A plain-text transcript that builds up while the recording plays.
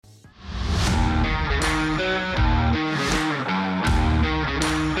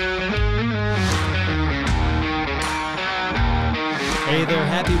Hey there,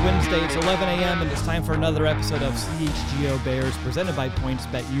 happy Wednesday. It's 11 a.m. and it's time for another episode of CHGO Bears presented by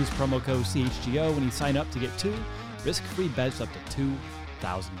PointsBet. Use promo code CHGO when you sign up to get 2 risk-free bets up to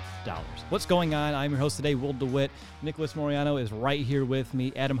 $2,000. What's going on? I'm your host today, Will DeWitt. Nicholas Moriano is right here with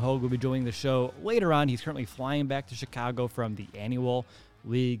me. Adam Hogue will be joining the show later on. He's currently flying back to Chicago from the annual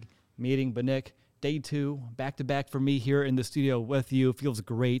league meeting. But Nick, day 2, back-to-back for me here in the studio with you. Feels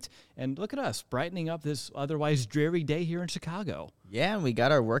great. And look at us, brightening up this otherwise dreary day here in Chicago. Yeah, and we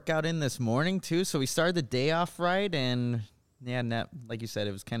got our workout in this morning, too. So we started the day off right. And, yeah, like you said,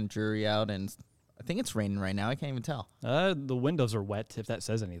 it was kind of dreary out. And I think it's raining right now. I can't even tell. The windows are wet, if that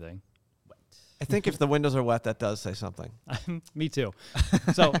says anything. I think if the windows are wet, that does say something. Me too.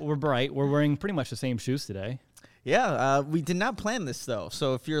 So we're bright. We're wearing pretty much the same shoes today. Yeah, we did not plan this, though.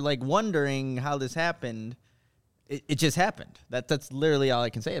 So if you're, wondering how this happened, it just happened. That's literally all I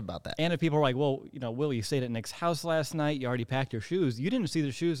can say about that. And if people are like, well, Will, you stayed at Nick's house last night. You already packed your shoes. You didn't see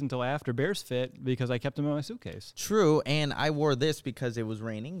the shoes until after Bears Fit because I kept them in my suitcase. True, and I wore this because it was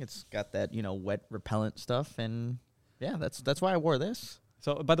raining. It's got that, wet repellent stuff, and, yeah, that's why I wore this.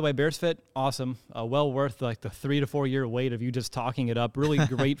 So, by the way, Bears Fit, awesome. Well worth the 3 to 4 year wait of you just talking it up. Really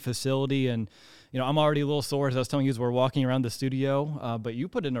great facility. And, I'm already a little sore, as I was telling you, as we're walking around the studio. But you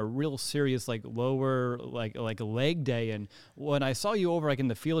put in a real serious, lower, leg day. And when I saw you over, in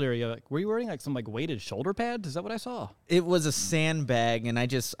the field area, were you wearing, some weighted shoulder pads? Is that what I saw? It was a sandbag, and I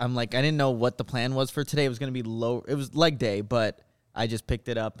didn't know what the plan was for today. It was going to be low. It was leg day, but I just picked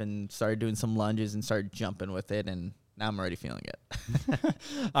it up and started doing some lunges and started jumping with it, and now I'm already feeling it.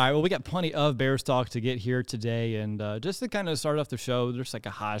 All right, well, we got plenty of Bears talk to get here today, and just to kind of start off the show, there's a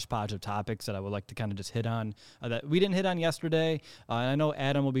hodgepodge of topics that I would like to kind of just hit on that we didn't hit on yesterday. And I know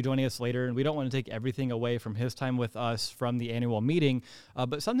Adam will be joining us later, and we don't want to take everything away from his time with us from the annual meeting,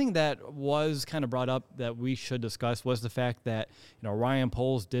 but something that was kind of brought up that we should discuss was the fact that, Ryan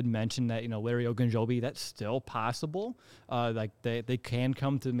Poles did mention that, Larry Ogunjobi, that's still possible. They can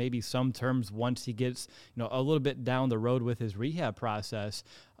come to maybe some terms once he gets, a little bit down the road with his rehab process.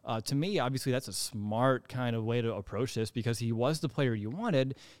 To me, obviously, that's a smart kind of way to approach this because he was the player you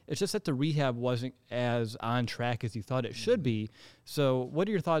wanted. It's just that the rehab wasn't as on track as you thought it should be. So what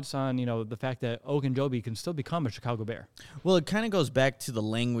are your thoughts on, the fact that Ogunjobi can still become a Chicago Bear? Well, it kind of goes back to the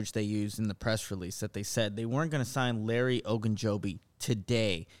language they used in the press release that they said they weren't going to sign Larry Ogunjobi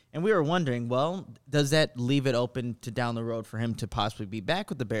today. And we were wondering, well, does that leave it open to down the road for him to possibly be back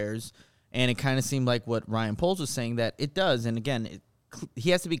with the Bears? And it kind of seemed like what Ryan Poles was saying, that it does. And again, he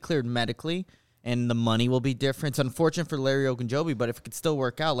has to be cleared medically, and the money will be different. It's unfortunate for Larry Ogunjobi, but if it could still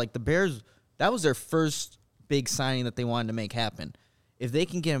work out, the Bears, that was their first big signing that they wanted to make happen. If they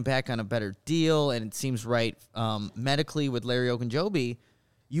can get him back on a better deal, and it seems right medically with Larry Ogunjobi,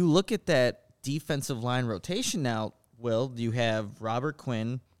 you look at that defensive line rotation now, Will, you have Robert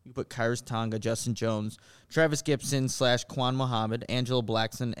Quinn, you put Kyrus Tonga, Justin Jones, Travis Gibson / Quan Muhammad, Angelo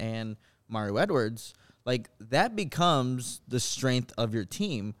Blackson, and Mario Edwards. That becomes the strength of your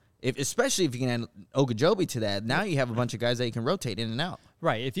team, especially if you can add Ogunjobi to that. Now you have a bunch of guys that you can rotate in and out.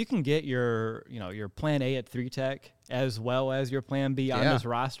 Right. If you can get your plan A at 3-tech as well as your plan B on this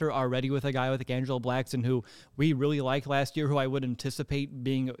roster already with a guy like Angelo Blackson, who we really liked last year, who I would anticipate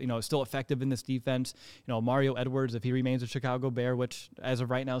being, still effective in this defense. Mario Edwards, if he remains a Chicago Bear, which as of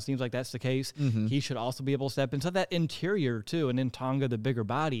right now seems like that's the case, he should also be able to step into that interior too. And then Tonga, the bigger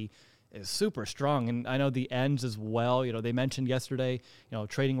body, is super strong. And I know the ends as well. They mentioned yesterday,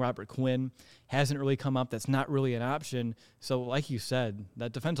 trading Robert Quinn hasn't really come up. That's not really an option. So like you said,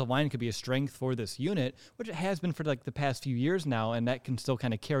 that defensive line could be a strength for this unit, which it has been for the past few years now, and that can still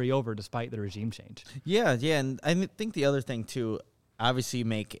kind of carry over despite the regime change. Yeah, and I think the other thing too, obviously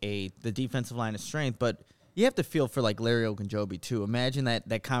make the defensive line a strength, but you have to feel for Larry Ogunjobi too. Imagine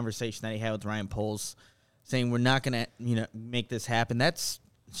that conversation that he had with Ryan Poles saying we're not going to make this happen. That's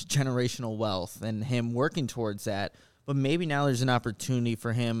generational wealth and him working towards that. But maybe now there's an opportunity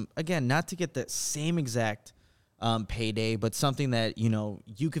for him, again, not to get that same exact payday, but something that,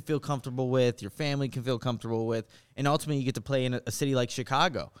 you could feel comfortable with, your family can feel comfortable with, and ultimately you get to play in a city like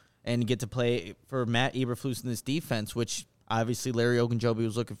Chicago and get to play for Matt Eberflus in this defense, which obviously Larry Ogunjobi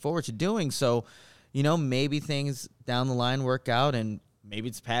was looking forward to doing. So, maybe things down the line work out, and maybe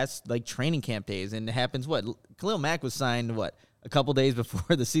it's past training camp days, and it happens. Khalil Mack was signed, a couple days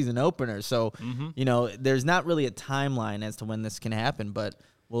before the season opener. So, there's not really a timeline as to when this can happen, but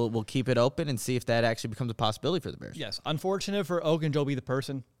we'll keep it open and see if that actually becomes a possibility for the Bears. Yes. Unfortunate for Ogunjobi, the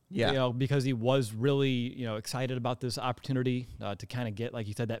person. Yeah. Because he was really, excited about this opportunity to kind of get, like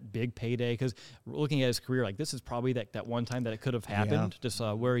you said, that big payday. Because looking at his career, this is probably that one time that it could have happened, just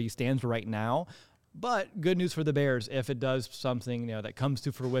where he stands right now. But good news for the Bears if it does something that comes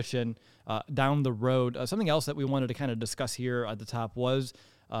to fruition down the road. Something else that we wanted to kind of discuss here at the top was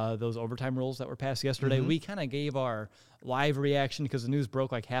those overtime rules that were passed yesterday. Mm-hmm. We kind of gave our live reaction because the news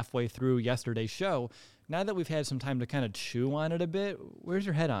broke like halfway through yesterday's show. Now that we've had some time to kind of chew on it a bit, where's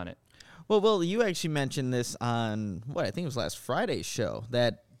your head on it? Well, Will, you actually mentioned this on, I think it was last Friday's show,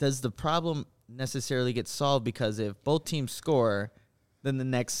 that does the problem necessarily get solved because if both teams score, then the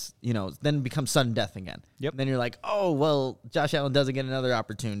next, then it becomes sudden death again. Yep. And then you're like, oh, well, Josh Allen doesn't get another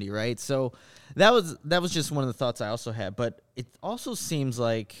opportunity, right? So that was just one of the thoughts I also had. But it also seems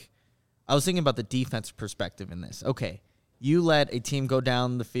like I was thinking about the defensive perspective in this. Okay, you let a team go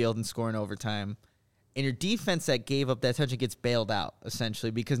down the field and score in overtime, and your defense that gave up that touchdown gets bailed out,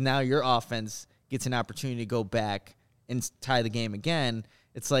 essentially, because now your offense gets an opportunity to go back and tie the game again.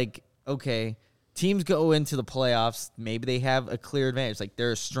 It's like, okay, teams go into the playoffs, maybe they have a clear advantage. Like,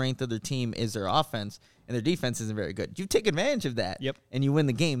 their strength of their team is their offense, and their defense isn't very good. You take advantage of that, Yep. and you win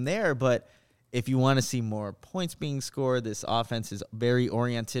the game there. But if you want to see more points being scored, this offense is very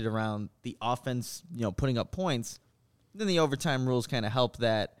oriented around the offense, putting up points, then the overtime rules kind of help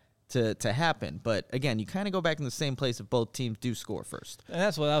that to happen. But again, you kind of go back in the same place if both teams do score first. And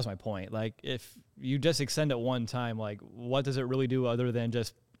that was my point. Like, if you just extend it one time, like, what does it really do other than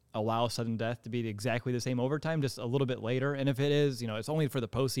just allow sudden death to be exactly the same overtime, just a little bit later? And if it is, it's only for the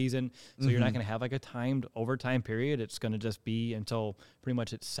postseason, so you're not going to have like a timed overtime period. It's going to just be until pretty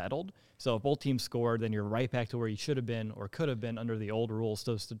much it's settled. So if both teams scored, then you're right back to where you should have been or could have been under the old rules.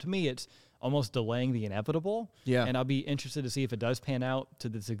 So to me, it's almost delaying the inevitable. Yeah. And I'll be interested to see if it does pan out to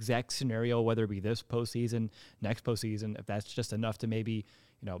this exact scenario, whether it be this postseason, next postseason, if that's just enough to maybe,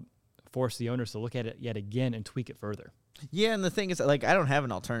 force the owners to look at it yet again and tweak it further. Yeah, and the thing is, like, I don't have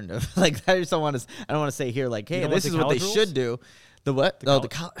an alternative. Like, I just don't want to. I don't want to say here, like, hey, this is what they should do. The what?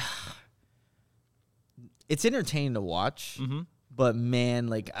 The It's entertaining to watch, but man,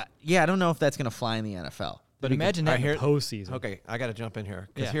 like, I don't know if that's gonna fly in the NFL. But imagine that in the postseason. Okay, I got to jump in here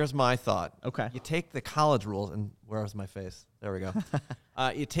because Yeah. here's my thought. Okay. You take the college rules, and where was my face? There we go.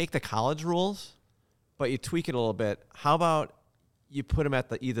 You take the college rules, but you tweak it a little bit. How about you put them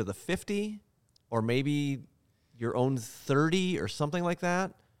at either the 50 or maybe your own 30 or something like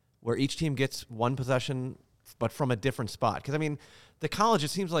that, where each team gets one possession, but from a different spot? Because, I mean, the college, it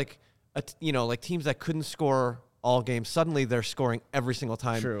seems like, like teams that couldn't score all game, suddenly they're scoring every single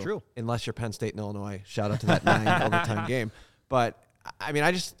time. True. Unless you're Penn State and Illinois. Shout out to that 9 overtime game. But, I mean,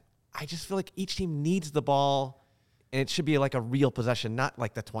 I just feel like each team needs the ball, and it should be like a real possession, not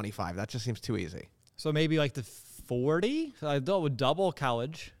like the 25. That just seems too easy. So maybe like the 40? I thought would double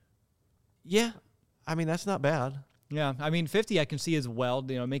college. Yeah. I mean, that's not bad. Yeah, I mean, 50 I can see as well,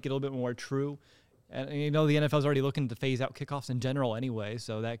 make it a little bit more true. And, the NFL's already looking to phase out kickoffs in general anyway,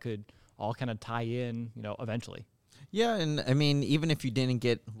 so that could all kind of tie in, eventually. Yeah, and I mean, even if you didn't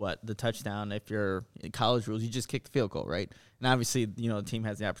get the touchdown, if you're in college rules, you just kick the field goal, right? And obviously, the team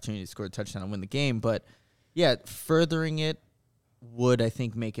has the opportunity to score a touchdown and win the game. But yeah, furthering it would, I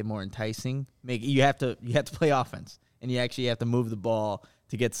think, make it more enticing. You have to play offense, and you actually have to move the ball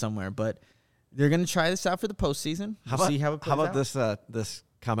to get somewhere. But they're going to try this out for the postseason. See how it plays out. this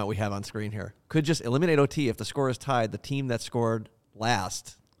comment we have on screen here? Could just eliminate OT if the score is tied. The team that scored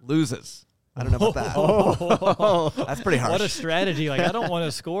last loses. I don't know about that. Oh. That's pretty harsh. What a strategy. Like, I don't want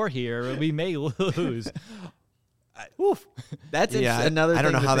to score here. We may lose. That's yeah, another thing. I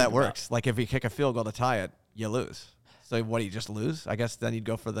don't know to how think that works. Like, if you kick a field goal to tie it, you lose. So what do you just lose? I guess then you'd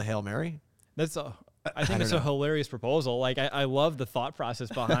go for the Hail Mary. I think it's a hilarious proposal. Like, I love the thought process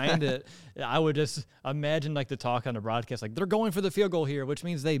behind it. I would just imagine, like, the talk on the broadcast, like, they're going for the field goal here, which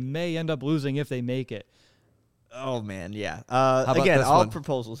means they may end up losing if they make it. Oh, man, yeah. about Again, this all one?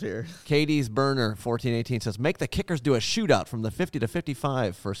 proposals here. Katie's Burner 1418 says, make the kickers do a shootout from the 50 to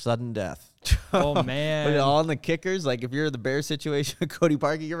 55 for sudden death. Oh, man. But all in the kickers, like if you're in the Bears situation with Cody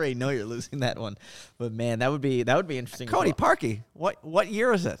Parkey, you already know you're losing that one. But man, that would be interesting. Cody Parkey, what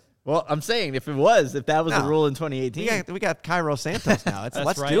year is it? Well, I'm saying if that was the rule in 2018. We got Cairo Santos now.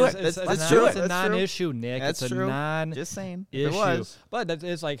 Let's right. do it. Let's do It's it. a non-issue, Nick. That's it's a true. non-issue. Just saying. If it was. But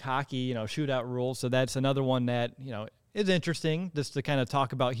it's like hockey, shootout rules. So that's another one that, is interesting just to kind of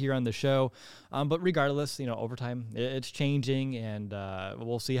talk about here on the show. But regardless, overtime, it's changing, and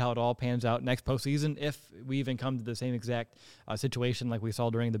we'll see how it all pans out next postseason if we even come to the same exact situation like we saw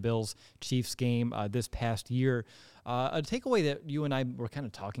during the Bills-Chiefs game this past year. A takeaway that you and I were kind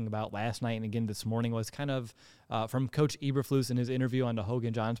of talking about last night and again this morning was kind of from Coach Eberflus in his interview on the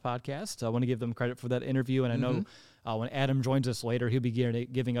Hogan Johns podcast. So I want to give them credit for that interview, and I know when Adam joins us later, he'll be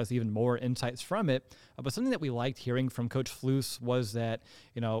giving us even more insights from it. But something that we liked hearing from Coach Flus was that,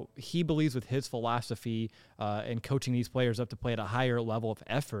 he believes with his philosophy and coaching these players up to play at a higher level of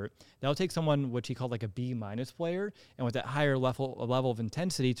effort, that'll take someone which he called like a B-minus player, and with that higher level of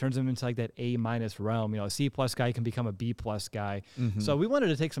intensity, turns them into like that A-minus realm. A C-plus guy can become a B-plus guy. So we wanted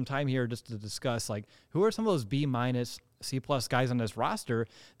to take some time here just to discuss like who are some of those B-minus C-plus guys on this roster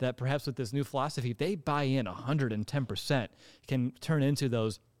that perhaps with this new philosophy, if they buy in 110%, can turn into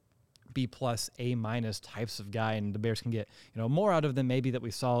those B-plus, A-minus types of guy, and the Bears can get, more out of them maybe that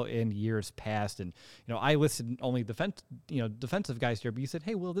we saw in years past. And, I listed only defensive guys here, but you said,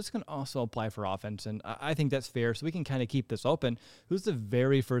 hey, well, this can also apply for offense, and I think that's fair, so we can kind of keep this open. Who's the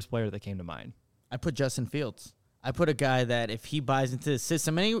very first player that came to mind? I put Justin Fields. I put a guy that if he buys into the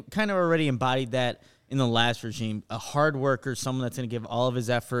system, and he kind of already embodied that in the last regime, a hard worker, someone that's going to give all of his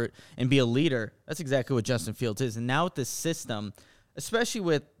effort and be a leader. That's exactly what Justin Fields is. And now with this system, especially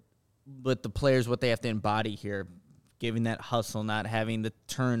with the players, what they have to embody here, giving that hustle, not having the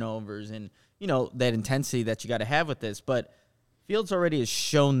turnovers and, that intensity that you got to have with this. But Fields already has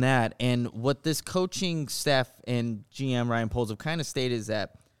shown that. And what this coaching staff and GM Ryan Poles have kind of stated is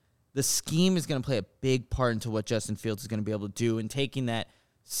that the scheme is going to play a big part into what Justin Fields is going to be able to do, and taking that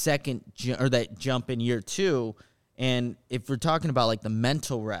that jump in year 2. And if we're talking about like the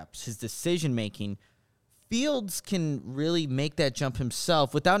mental reps, his decision making, Fields can really make that jump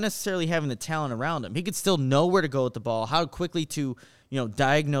himself without necessarily having the talent around him. He could still know where to go with the ball, how quickly to,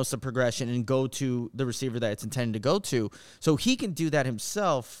 diagnose a progression and go to the receiver that it's intended to go to. So he can do that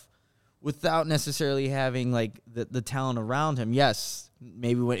himself without necessarily having like the talent around him. Yes,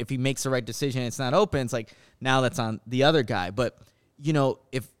 maybe if he makes the right decision and it's not open, it's like now that's on the other guy. But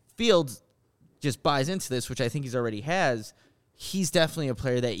if Fields just buys into this, which I think he's already has, he's definitely a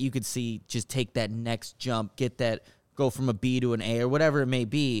player that you could see just take that next jump, go from a B to an A or whatever it may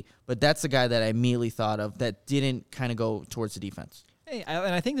be. But that's the guy that I immediately thought of that didn't kind of go towards the defense. Hey,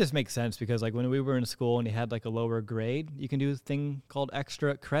 and I think this makes sense because like when we were in school and you had like a lower grade, you can do a thing called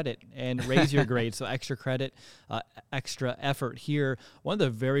extra credit and raise your grade. So extra credit, extra effort here. One of the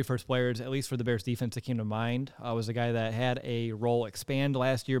very first players, at least for the Bears defense that came to mind, was a guy that had a role expand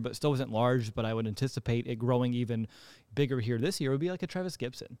last year, but still wasn't large, but I would anticipate it growing even bigger here this year would be like a Travis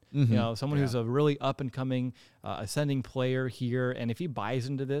Gibson, someone who's a really up and coming ascending player here. And if he buys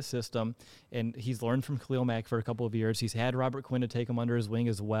into this system, and he's learned from Khalil Mack for a couple of years, he's had Robert Quinn to take him under his wing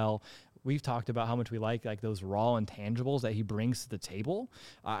as well. We've talked about how much we like those raw intangibles that he brings to the table.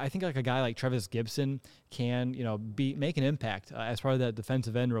 I think like a guy like Travis Gibson can, make an impact as part of that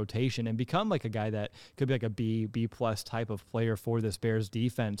defensive end rotation and become like a guy that could be like a B plus type of player for this Bears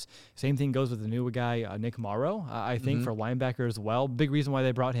defense. Same thing goes with the new guy, Nick Morrow, I think for linebacker as well. Big reason why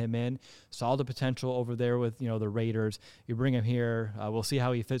they brought him in. Saw the potential over there with, the Raiders. You bring him here. We'll see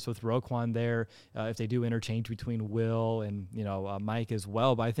how he fits with Roquan there if they do interchange between Will and, Mike as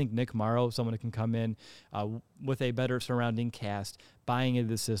well. But I think Nick Morrow, someone who can come in with a better surrounding cast, buying into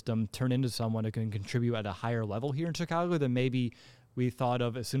the system, turn into someone who can contribute at a higher level here in Chicago than maybe we thought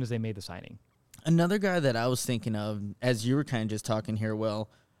of as soon as they made the signing. Another guy that I was thinking of, as you were kind of just talking here, Will,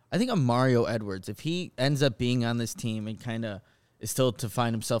 I think of Mario Edwards. If he ends up being on this team and kind of is still to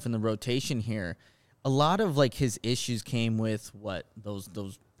find himself in the rotation here, a lot of like his issues came with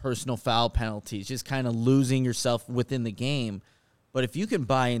those personal foul penalties, just kind of losing yourself within the game. But if you can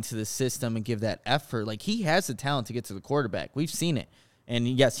buy into the system and give that effort, like he has the talent to get to the quarterback. We've seen it. And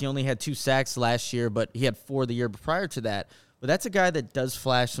yes, he only had 2 sacks last year, but he had 4 the year prior to that. But that's a guy that does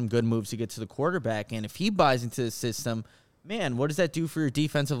flash some good moves to get to the quarterback. And if he buys into the system, man, what does that do for your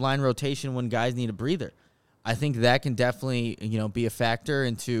defensive line rotation when guys need a breather? I think that can definitely, be a factor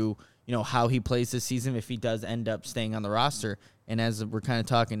into, how he plays this season if he does end up staying on the roster. And as we're kind of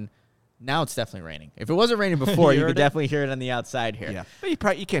talking, now it's definitely raining. If it wasn't raining before, you could definitely hear it on the outside here. Yeah,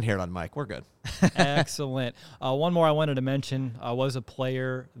 but you can't hear it on mic. We're good. Excellent. One more I wanted to mention was a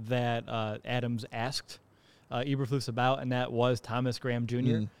player that Adams asked Eberflus about, and that was Thomas Graham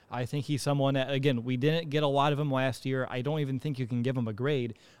Jr. I think he's someone that, again, we didn't get a lot of him last year. I don't even think you can give him a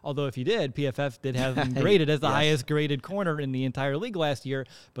grade, although if you did, PFF did have him graded as the highest graded corner in the entire league last year.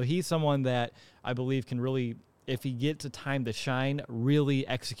 But he's someone that I believe can really, if he gets a time to shine, really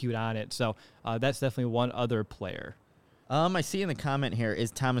execute on it. So that's definitely one other player. I see in the comment here,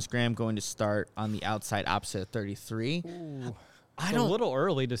 is Thomas Graham going to start on the outside opposite of 33? It's a little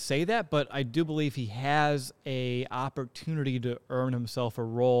early to say that, but I do believe he has a opportunity to earn himself a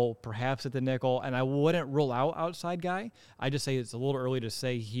role, perhaps at the nickel, and I wouldn't rule out outside guy. I just say it's a little early to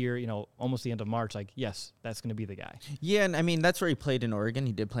say here, almost the end of March, like, yes, that's going to be the guy. Yeah, and I mean, that's where he played in Oregon.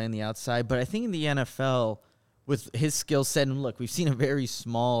 He did play on the outside, but I think in the NFL, with his skill set, and look, we've seen a very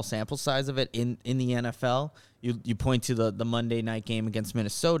small sample size of it in the NFL. You point to the Monday night game against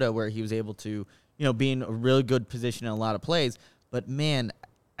Minnesota where he was able to, be in a really good position in a lot of plays. But, man,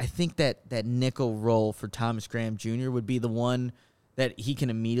 I think that nickel role for Thomas Graham Jr. would be the one that he can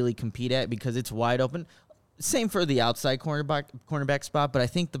immediately compete at because it's wide open. Same for the outside cornerback spot, but I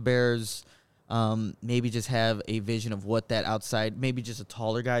think the Bears maybe just have a vision of what that outside, maybe just a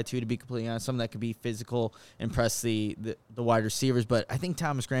taller guy, too, to be completely honest, someone that could be physical and press the wide receivers. But I think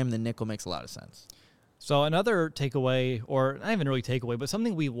Thomas Graham in the nickel makes a lot of sense. So another takeaway, or not even really takeaway, but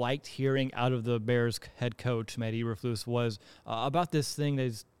something we liked hearing out of the Bears head coach, Matt Eberflus, was about this thing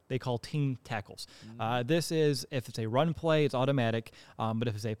that they call team tackles. This is, if it's a run play, it's automatic, but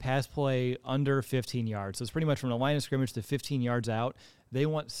if it's a pass play, under 15 yards. So it's pretty much from the line of scrimmage to 15 yards out. They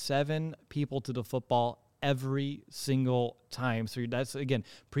want 7 people to the football every single time. So that's, again,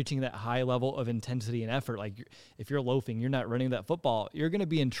 preaching that high level of intensity and effort. Like, if you're loafing, you're not running that football, you're going to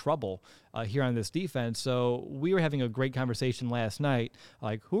be in trouble here on this defense. So we were having a great conversation last night.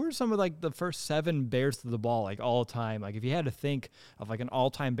 Like, who are some of, like, the first 7 Bears to the ball, like, all time? Like, if you had to think of, like, an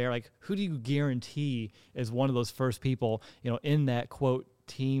all-time Bear, like, who do you guarantee is one of those first people, in that, quote,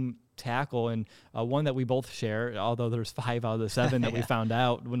 team tackle? And one that we both share, although there's 5 out of the 7 that we found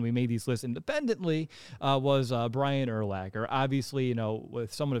out when we made these lists independently, was Brian Urlacher. Obviously,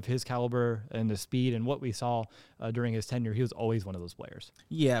 with someone of his caliber and the speed and what we saw during his tenure, he was always one of those players.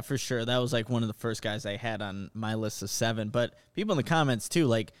 Yeah, for sure. That was like one of the first guys I had on my list of 7. But people in the comments too,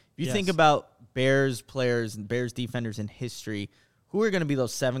 like, if you think about Bears players and Bears defenders in history, who are going to be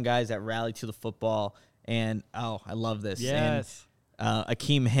those 7 guys that rally to the football? And I love this. Yes. And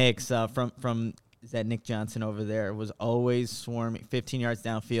Akeem Hicks from is that Nick Johnson over there was always swarming 15 yards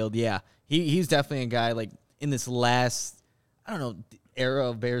downfield. Yeah, he's definitely a guy like in this last, I don't know, era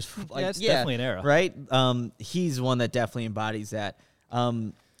of Bears football. Yeah, it's definitely an era. Right? He's one that definitely embodies that.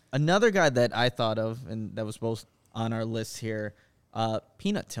 Another guy that I thought of and that was both on our list here,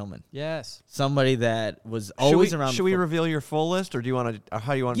 Peanut Tillman. Yes. Somebody that was always around. Should we reveal your full list, or do you want to?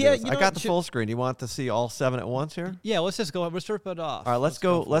 How you want to do this? I got the full screen. Do you want to see all 7 at once here? Yeah, let's just go. Let's rip it off. All right, let's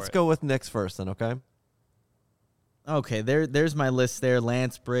go. Let's go with Nick's first, then. Okay. Okay, there's my list there.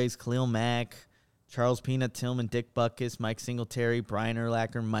 Lance Briggs, Khalil Mack, Charles Peanut Tillman, Dick Butkus, Mike Singletary, Brian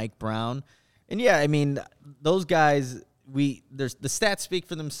Urlacher, Mike Brown. And yeah, I mean, those guys, there's the stats speak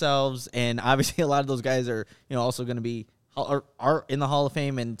for themselves, and obviously a lot of those guys are, also going to be are in the Hall of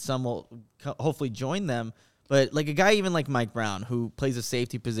Fame, and some will hopefully join them. But like a guy even like Mike Brown, who plays a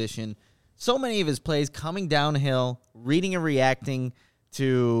safety position, so many of his plays coming downhill, reading and reacting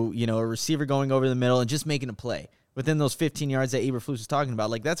to, a receiver going over the middle and just making a play within those 15 yards that Eberflus was talking about.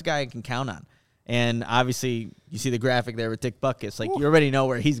 Like, that's a guy I can count on. And obviously, you see the graphic there with Dick Butkus. Like, you already know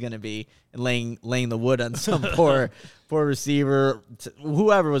where he's going to be and laying the wood on some poor receiver,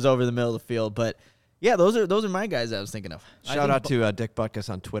 whoever was over the middle of the field. But yeah, those are my guys I was thinking of. Shout out to Dick Butkus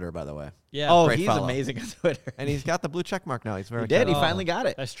on Twitter, by the way. Yeah. Oh, Great he's follow. Amazing on Twitter. And he's got the blue check mark now. He's very He did. excited. He finally got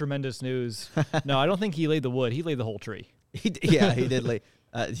it. That's tremendous news. No, I don't think he laid the wood. He laid the whole tree. He did. He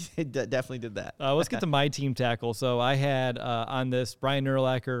definitely did that. Let's get to my team tackle. So I had on this Brian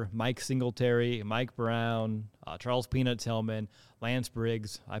Urlacher, Mike Singletary, Mike Brown, Charles Peanut Tillman, Lance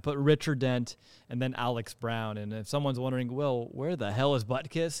Briggs. I put Richard Dent, and then Alex Brown. And if someone's wondering, well, where the hell is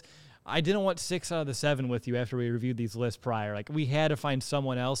Butkus? I didn't want 6 out of the 7 with you after we reviewed these lists prior. Like, we had to find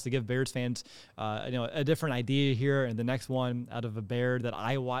someone else to give Bears fans, a different idea here. And the next one out of a Bear that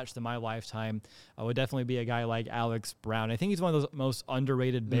I watched in my lifetime would definitely be a guy like Alex Brown. I think he's one of those most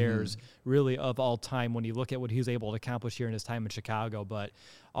underrated Bears, really, of all time when you look at what he was able to accomplish here in his time in Chicago. But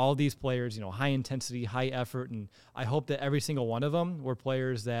all these players, high intensity, high effort, and I hope that every single one of them were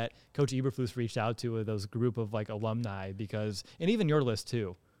players that Coach Eberflus reached out to with those group of like alumni, and even your list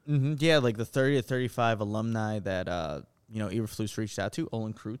too. Mm-hmm. Yeah, like the 30 to 35 alumni that Eberflus reached out to,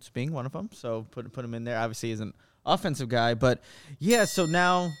 Olin Kreutz being one of them. So put him in there. Obviously, he's an offensive guy, but yeah. So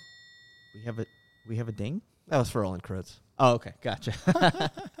now we have a ding. That was for Olin Kreutz. Oh, okay,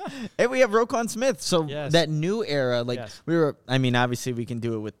 gotcha. And we have Roquan Smith. So that new era, obviously we can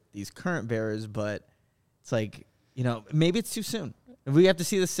do it with these current Bears, but it's like maybe it's too soon. We have to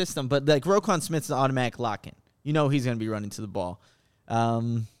see the system, but like Roquan Smith's an automatic lock-in. He's going to be running to the ball.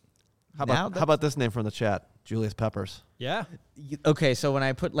 How about this name from the chat? Julius Peppers. Yeah. Okay, so when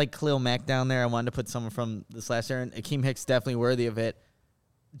I put like Khalil Mack down there, I wanted to put someone from this last year, and Akeem Hicks definitely worthy of it.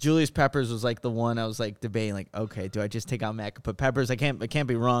 Julius Peppers was like the one I was like debating, like, okay, do I just take out Mack and put Peppers? I can't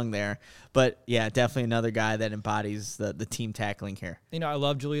be wrong there. But yeah, definitely another guy that embodies the team tackling here. You know, I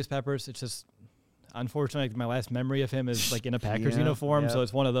love Julius Peppers. It's just, unfortunately, my last memory of him is like in a Packers Yeah, uniform. yeah. So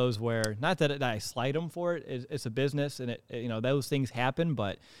it's one of those where, not that I slight him for it. It's a business, and those things happen.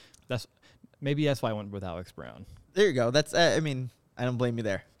 But maybe that's why I went with Alex Brown. There you go. That's I mean, I don't blame you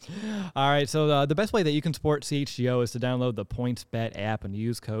there. All right, so the best way that you can support CHGO is to download the PointsBet app and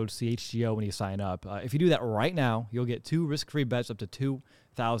use code CHGO when you sign up. If you do that right now, you'll get 2 risk-free bets up to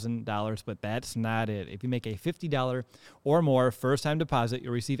 $2,000, but that's not it. If you make a $50 or more first-time deposit,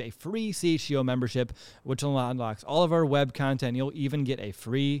 you'll receive a free CHGO membership, which unlocks all of our web content. You'll even get a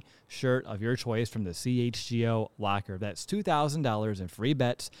free shirt of your choice from the CHGO locker. That's $2,000 in free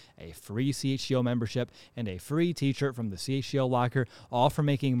bets, a free CHGO membership, and a free t-shirt from the CHGO locker, all for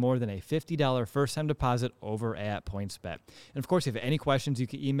making more than a $50 first-time deposit over at PointsBet. And, of course, if you have any questions, you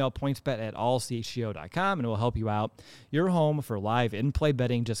can email pointsbet@allchgo.com, and it will help you out. Your home for live in-play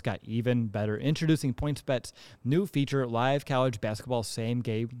betting just got even better. Introducing PointsBet's new feature, Live College Basketball Same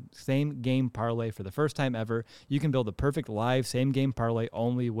Game Parlay. For the first time ever, you can build the perfect live same-game parlay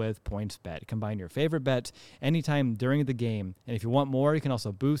only with PointsBet. Combine your favorite bets anytime during the game. And if you want more, you can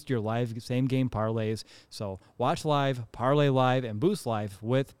also boost your live same-game parlays. So watch live, parlay live, and boost live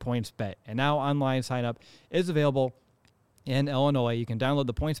with PointsBet. And now online sign-up is available in Illinois. You can download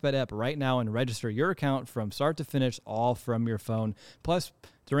the PointsBet app right now and register your account from start to finish, all from your phone. Plus,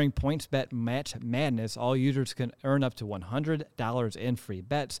 during PointsBet Match Madness, all users can earn up to $100 in free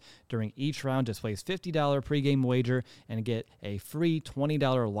bets. During each round, just place $50 pregame wager and get a free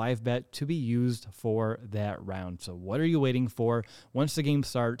 $20 live bet to be used for that round. So what are you waiting for? Once the game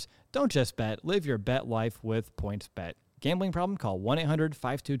starts, don't just bet. Live your bet life with PointsBet. Gambling problem? Call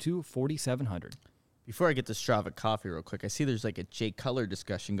 1-800-522-4700. Before I get to Strava Coffee real quick, I see there's like a Jay Cutler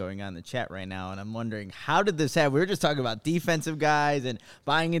discussion going on in the chat right now, and I'm wondering, how did this happen? We were just talking about defensive guys and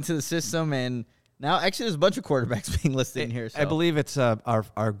buying into the system, and now actually there's a bunch of quarterbacks being listed in here. So. I believe it's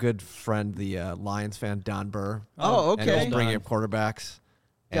our good friend, the Lions fan, Don Burr. Oh, okay. And he's bringing up quarterbacks.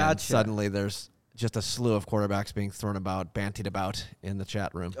 And Gotcha. suddenly there's just a slew of quarterbacks being bantied about in the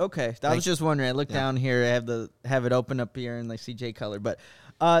chat room. Okay, I was just wondering. I look down here, I have it open up here, and I see Jay Cutler. But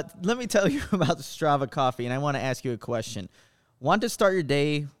let me tell you about the Strava Coffee, and I want to ask you a question. Want to start your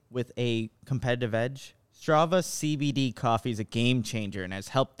day with a competitive edge? Strava CBD coffee is a game changer and has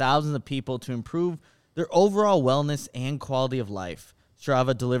helped thousands of people to improve their overall wellness and quality of life.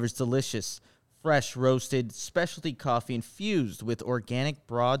 Strava delivers delicious, fresh, roasted, specialty coffee infused with organic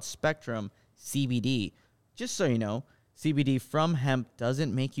broad-spectrum CBD. Just so you know, CBD from hemp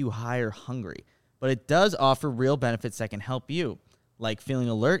doesn't make you high or hungry, but it does offer real benefits that can help you, like feeling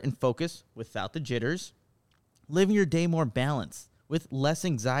alert and focused without the jitters, living your day more balanced with less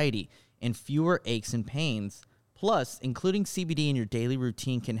anxiety and fewer aches and pains. Plus, including CBD in your daily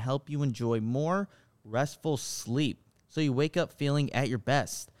routine can help you enjoy more restful sleep so you wake up feeling at your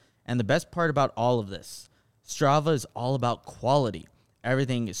best. And the best part about all of this, Strava is all about quality.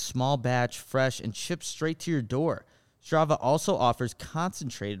 Everything is small batch, fresh, and shipped straight to your door. Strava also offers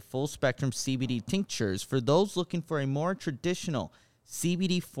concentrated full-spectrum CBD tinctures for those looking for a more traditional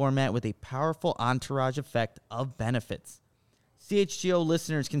CBD format with a powerful entourage effect of benefits. CHGO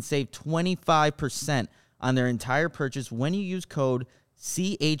listeners can save 25% on their entire purchase when you use code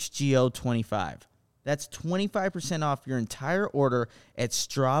CHGO25. That's 25% off your entire order at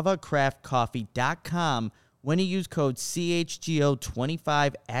StravaCraftCoffee.com when you use code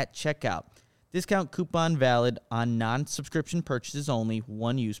CHGO25 at checkout. Discount coupon valid on non-subscription purchases only,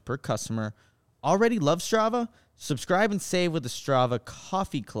 one use per customer. Already love Strava? Subscribe and save with the Strava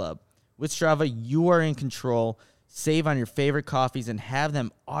Coffee Club. With Strava, you are in control. Save on your favorite coffees and have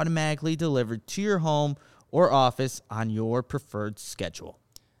them automatically delivered to your home or office on your preferred schedule.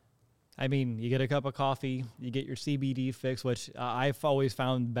 I mean, you get a cup of coffee, you get your CBD fix, which I've always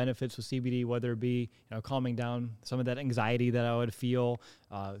found benefits with CBD, whether it be calming down some of that anxiety that I would feel,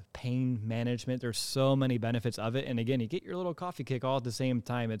 pain management. There's so many benefits of it. And again, you get your little coffee kick all at the same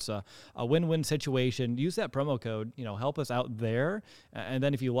time. It's a win-win situation. Use that promo code, help us out there. And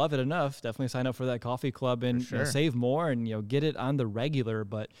then if you love it enough, definitely sign up for that coffee club and save more and get it on the regular.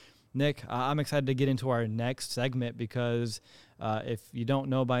 But Nick, I'm excited to get into our next segment because if you don't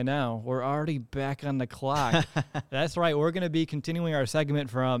know by now, we're already back on the clock. That's right. We're going to be continuing our segment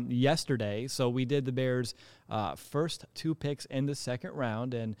from yesterday. So we did the Bears' first 2 picks in the second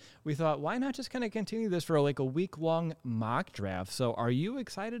round, and we thought, why not just kind of continue this for like a week-long mock draft? So are you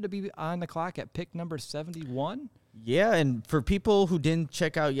excited to be on the clock at pick number 71? Yeah, and for people who didn't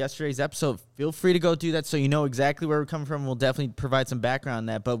check out yesterday's episode, feel free to go do that so you know exactly where we're coming from. We'll definitely provide some background on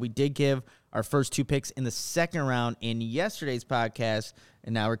that. But we did give our first 2 picks in the second round in yesterday's podcast,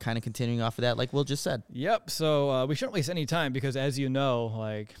 and now we're kind of continuing off of that like Will just said. Yep, so we shouldn't waste any time because, as you know,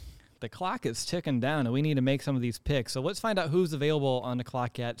 like the clock is ticking down, and we need to make some of these picks. So let's find out who's available on the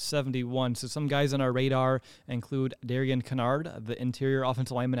clock at 71. So some guys on our radar include Darian Kennard, the interior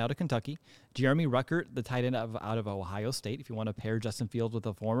offensive lineman out of Kentucky, Jeremy Ruckert, the tight end out of Ohio State, if you want to pair Justin Fields with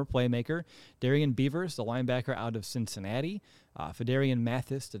a former playmaker, Darian Beavers, the linebacker out of Cincinnati, Fedarian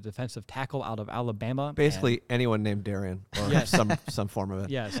Mathis, the defensive tackle out of Alabama. Basically, anyone named Darian or Yes. some form of it.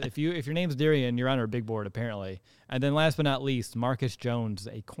 Yes, if your name's Darian, you're on our big board apparently. And then last but not least, Marcus Jones,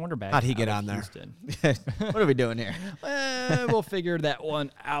 a cornerback. How'd he get out of on there? Houston. What are we doing here? We'll figure that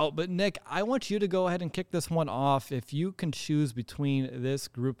one out. But Nick, I want you to go ahead and kick this one off. If you can choose between this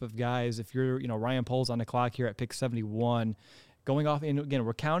group of guys, if you're Ryan Poles on the clock here at pick 71, going off, and again,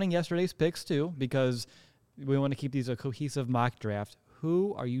 we're counting yesterday's picks too because we want to keep these a cohesive mock draft.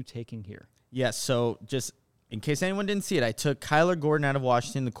 Who are you taking here? Yes, so just in case anyone didn't see it, I took Kyler Gordon out of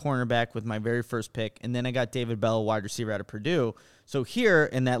Washington, the cornerback, with my very first pick, and then I got David Bell, wide receiver out of Purdue. So here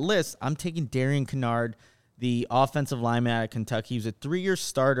in that list, I'm taking Darian Kennard, the offensive lineman out of Kentucky. He was a 3-year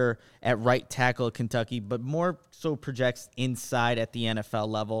starter at right tackle at Kentucky, but more so projects inside at the NFL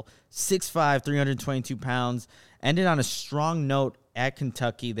level. 6'5", 322 pounds. Ended on a strong note at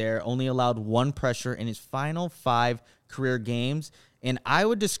Kentucky there. Only allowed 1 pressure in his final 5 career games. And I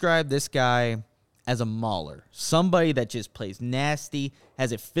would describe this guy as a mauler. Somebody that just plays nasty,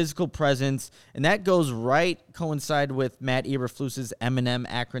 has a physical presence. And that goes right coincide with Matt Eberflus's M&M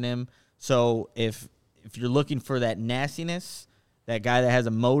acronym. So if you're looking for that nastiness, that guy that has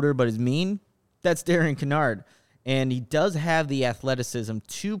a motor but is mean, that's Darian Kennard. And he does have the athleticism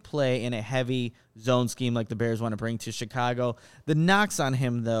to play in a heavy zone scheme like the Bears want to bring to Chicago. The knocks on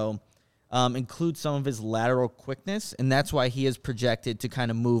him, though, include some of his lateral quickness, and that's why he is projected to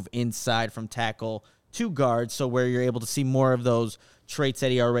kind of move inside from tackle to guard, so where you're able to see more of those traits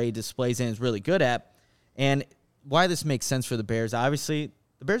that he already displays and is really good at. And why this makes sense for the Bears, obviously,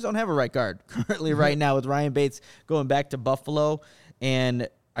 the Bears don't have a right guard currently right now with Ryan Bates going back to Buffalo. And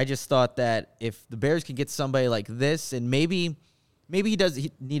I just thought that if the Bears can get somebody like this, and maybe he does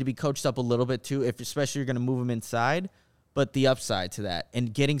need to be coached up a little bit too, if especially you're going to move him inside, but the upside to that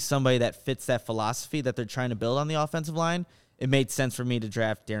and getting somebody that fits that philosophy that they're trying to build on the offensive line, it made sense for me to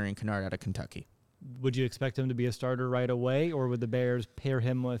draft Darian Kennard out of Kentucky. Would you expect him to be a starter right away, or would the Bears pair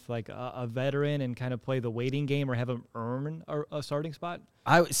him with like a veteran and kind of play the waiting game or have him earn a starting spot?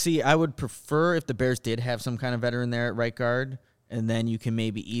 I would prefer if the Bears did have some kind of veteran there at right guard, and then you can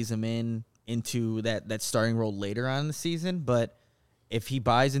maybe ease him into that starting role later on in the season. But if he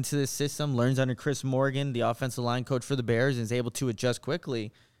buys into this system, learns under Chris Morgan, the offensive line coach for the Bears, and is able to adjust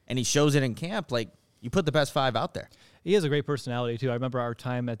quickly, and he shows it in camp, like, you put the best 5 out there. He has a great personality, too. I remember our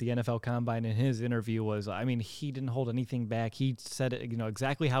time at the NFL Combine, and his interview was, he didn't hold anything back. He said it,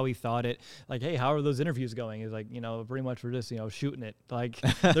 exactly how he thought it. Like, hey, how are those interviews going? He's like, pretty much we're just, shooting it. Like,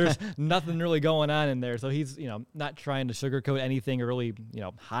 there's nothing really going on in there. So he's, not trying to sugarcoat anything or really,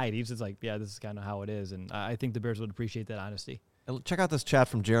 hide. He's just like, yeah, this is kind of how it is. And I think the Bears would appreciate that honesty. Check out this chat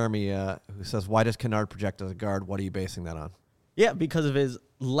from Jeremy who says, why does Kennard project as a guard? What are you basing that on? Yeah, because of his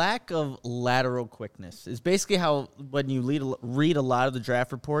lack of lateral quickness. It's basically how, when you read a lot of the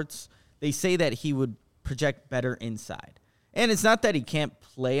draft reports, they say that he would project better inside. And it's not that he can't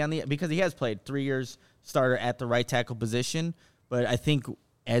play because he has played 3 years starter at the right tackle position, but I think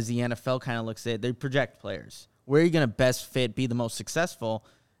as the NFL kind of looks at it, they project players. Where are you going to best fit, be the most successful?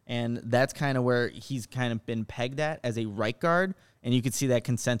 And that's kind of where he's kind of been pegged at as a right guard. And you can see that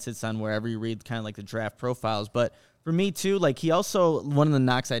consensus on wherever you read kind of like the draft profiles. But for me, too, like he also, one of the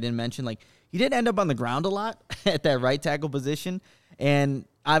knocks I didn't mention, like he did end up on the ground a lot at that right tackle position. And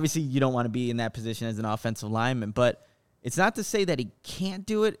obviously you don't want to be in that position as an offensive lineman. But it's not to say that he can't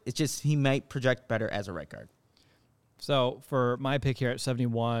do it. It's just he might project better as a right guard. So for my pick here at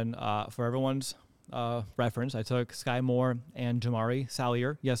 71, for everyone's reference, I took Sky Moore and Jamari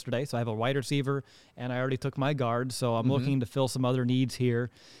Salyer yesterday. So I have a wide receiver, and I already took my guard. So I'm looking to fill some other needs here.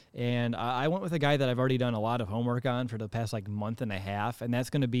 And I went with a guy that I've already done a lot of homework on for the past like month and a half, and that's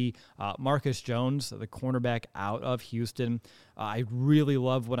going to be Marcus Jones, the cornerback out of Houston. I really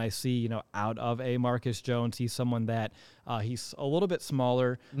love what I see, out of a Marcus Jones. He's someone that he's a little bit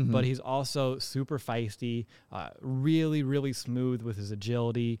smaller, but he's also super feisty, really, really smooth with his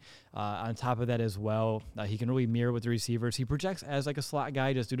agility. On top of that as well, he can really mirror with the receivers. He projects as like a slot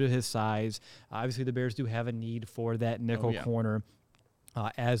guy just due to his size. Obviously, the Bears do have a need for that nickel corner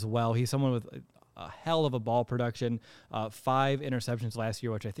as well. He's someone with a hell of a ball production, 5 interceptions last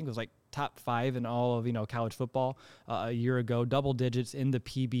year, which I think was like top 5 in all of college football a year ago, double digits in the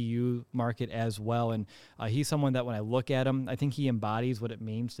PBU market as well. And he's someone that when I look at him, I think he embodies what it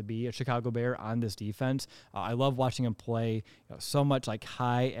means to be a Chicago Bear on this defense. I love watching him play, so much like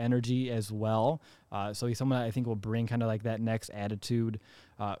high energy as well. So he's someone that I think will bring kind of like that next attitude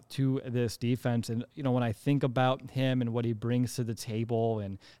to this defense. And, when I think about him and what he brings to the table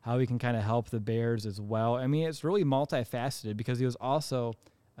and how he can kind of help the Bears as well, I mean, it's really multifaceted because he was also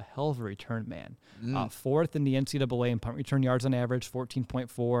a hell of a return man. 4th in the NCAA in punt return yards on average,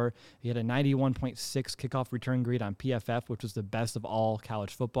 14.4. He had a 91.6 kickoff return grade on PFF, which was the best of all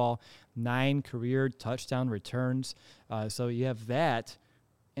college football. 9 career touchdown returns. So you have that.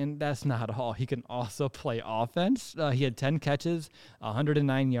 And that's not all. He can also play offense. He had 10 catches,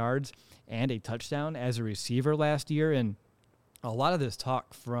 109 yards, and a touchdown as a receiver last year. And a lot of this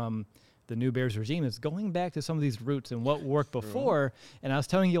talk from the new Bears regime is going back to some of these roots and what worked before. And I was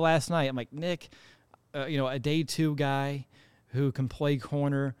telling you last night, I'm like, Nick, a day 2 guy who can play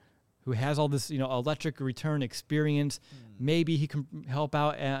corner, who has all this, electric return experience. Maybe he can help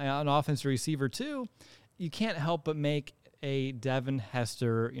out an offensive receiver too. You can't help but make a Devin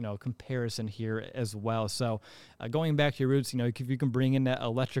Hester, comparison here as well. So going back to your roots, if you can bring in that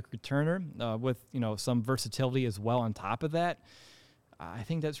electric returner with, some versatility as well on top of that, I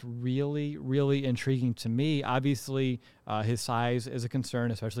think that's really, really intriguing to me. Obviously, his size is a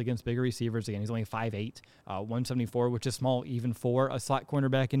concern, especially against bigger receivers. Again, he's only 5'8", 174, which is small even for a slot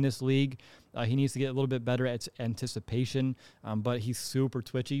cornerback in this league. He needs to get a little bit better at anticipation, but he's super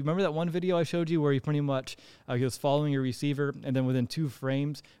twitchy. Remember that one video I showed you where he pretty much he was following a receiver, and then within 2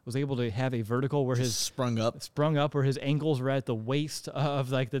 frames was able to have a vertical where his sprung up, where his ankles were at the waist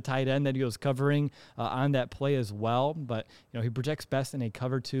of like the tight end that he was covering on that play as well. But he projects best in a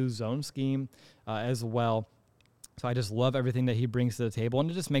cover 2 zone scheme as well. So I just love everything that he brings to the table, and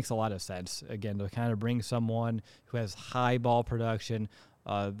it just makes a lot of sense, again, to kind of bring someone who has high ball production,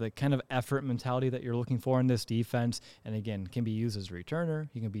 the kind of effort mentality that you're looking for in this defense, and again, can be used as a returner.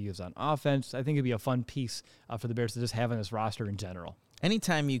 He can be used on offense. I think it'd be a fun piece for the Bears to just have on this roster in general.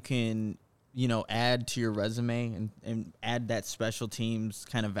 Anytime you can, add to your resume and add that special teams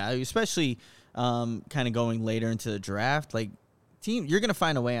kind of value, especially kind of going later into the draft, like you're going to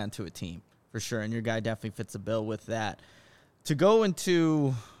find a way onto a team. For sure, and your guy definitely fits the bill with that. To go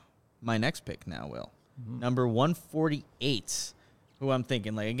into my next pick now, Will. Number 148, who I'm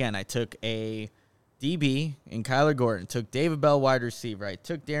thinking, like, again, I took a DB in Kyler Gordon, took David Bell, wide receiver. I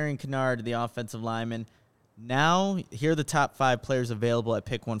took Darian Kennard, the offensive lineman. Now, here are the top 5 players available at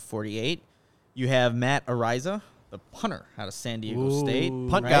pick 148. You have Matt Ariza, the punter out of San Diego State.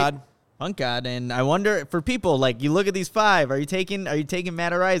 Punt God. Punt God, and I wonder for people like you look at these 5. Are you taking Matt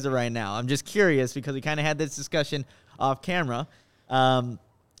Ariza right now? I'm just curious because we kind of had this discussion off camera.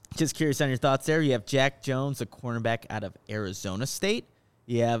 Just curious on your thoughts there. You have Jack Jones, a cornerback out of Arizona State.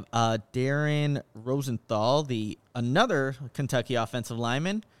 You have Darren Rosenthal, another Kentucky offensive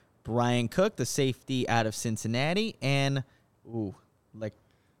lineman. Brian Cook, the safety out of Cincinnati, and how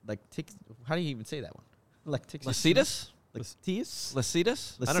do you even say that one? Lecitus?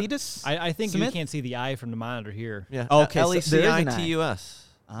 Lecitus? I think Smith? you can't see the I from the monitor here. Yeah. Okay,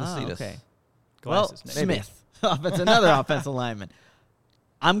 Lecitus. Okay. Glasses, Smith. That's another offensive lineman.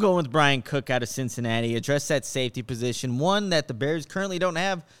 I'm going with Brian Cook out of Cincinnati. Address that safety position, one that the Bears currently don't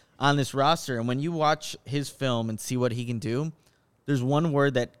have on this roster. And when you watch his film and see what he can do, there's one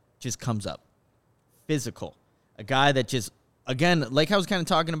word that just comes up. Physical. A guy that just, again, like I was kind of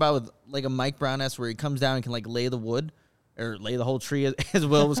talking about with like a Mike Brown-esque where he comes down and can like lay the wood or lay the whole tree, as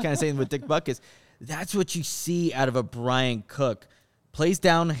Will was kind of saying with Dick Butkus. That's what you see out of a Brian Cook. Plays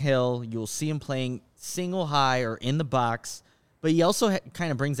downhill. You'll see him playing single high or in the box. But he also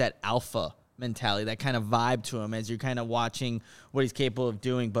kind of brings that alpha mentality, that kind of vibe to him as you're kind of watching what he's capable of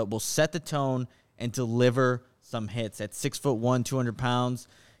doing, but will set the tone and deliver some hits. At 6'1", 200 pounds,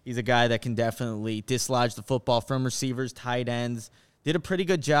 he's a guy that can definitely dislodge the football from receivers, tight ends. Did a pretty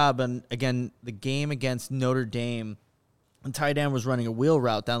good job. And again, the game against Notre Dame, the tight end was running a wheel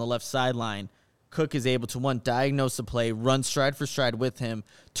route down the left sideline. Cook is able to, one, diagnose the play, run stride for stride with him,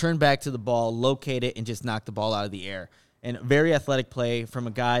 turn back to the ball, locate it, and just knock the ball out of the air. And very athletic play from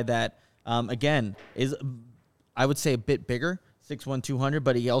a guy that, again, is, I would say, a bit bigger, 6'1", 200,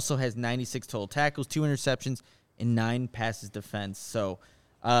 but he also has 96 total tackles, 2 interceptions, and 9 passes defense. So,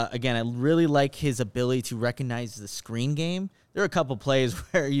 again, I really like his ability to recognize the screen game. There are a couple plays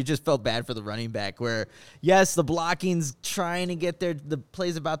where you just felt bad for the running back where, yes, the blocking's trying to get there, the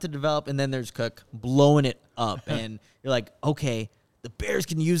play's about to develop, and then there's Cook blowing it up. And you're like, okay, the Bears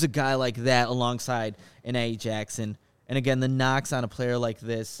can use a guy like that alongside an A. Jackson. And, again, the knocks on a player like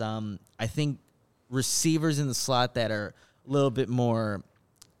this, I think receivers in the slot that are a little bit more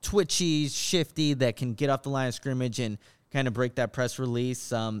twitchy, shifty, that can get off the line of scrimmage and kind of break that press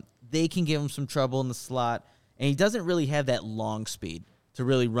release, they can give him some trouble in the slot. And he doesn't really have that long speed to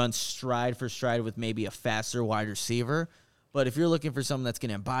really run stride for stride with maybe a faster wide receiver. But if you're looking for someone that's going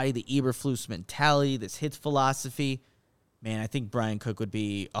to embody the Eberflus mentality, this hits philosophy, man, I think Brian Cook would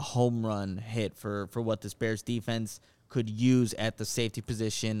be a home run hit for what this Bears defense could use at the safety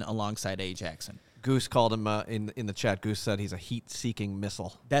position alongside A. Jackson. Goose called him in the chat. Goose said he's a heat-seeking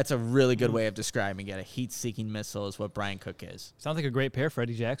missile. That's a really good way of describing it. A heat-seeking missile is what Brian Cook is. Sounds like a great pair for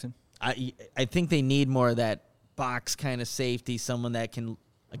Eddie Jackson. I think they need more of that box kind of safety, someone that can,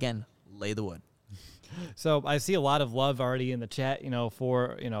 again, lay the wood. So I see a lot of love already in the chat,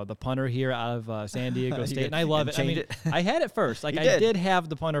 for, the punter here out of San Diego State, and I love it. I mean, I had it first. Like, I did have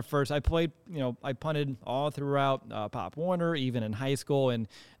the punter first. I played, I punted all throughout Pop Warner, even in high school, and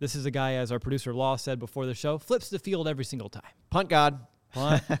this is a guy, as our producer Law said before the show, flips the field every single time. Punt God.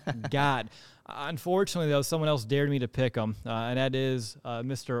 Punt God. Unfortunately, though, someone else dared me to pick him, and that is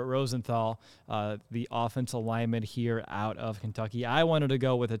Mr. Rosenthal, the offensive lineman here out of Kentucky. I wanted to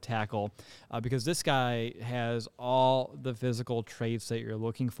go with a tackle because this guy has all the physical traits that you're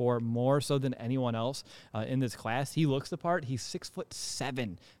looking for, more so than anyone else in this class. He looks the part. He's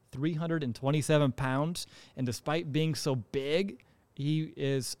 6'7", 327 pounds, and despite being so big, he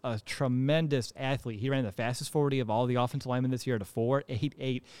is a tremendous athlete. He ran the fastest 40 of all the offensive linemen this year at a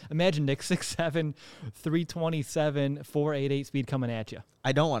 4.88. Imagine Nick, 6'7", 327, 4.88 speed coming at you.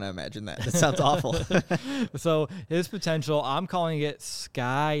 I don't want to imagine that. That sounds awful. So his potential, I'm calling it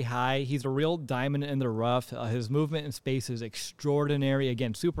sky high. He's a real diamond in the rough. His movement in space is extraordinary.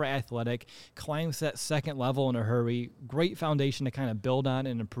 Again, super athletic, climbs that second level in a hurry. Great foundation to kind of build on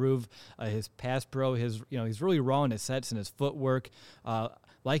and improve his pass pro. He's really raw in his sets and his footwork.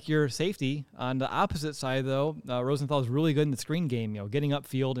 Like your safety, on the opposite side, though, Rosenthal is really good in the screen game, getting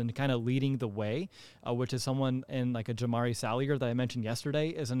upfield and kind of leading the way, which is someone in like a Jamari Salyer that I mentioned yesterday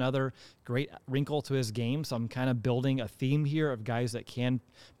is another great wrinkle to his game. So I'm kind of building a theme here of guys that can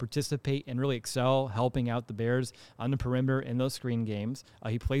participate and really excel, helping out the Bears on the perimeter in those screen games.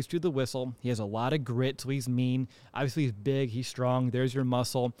 He plays through the whistle. He has a lot of grit, so he's mean. Obviously, he's big. He's strong. There's your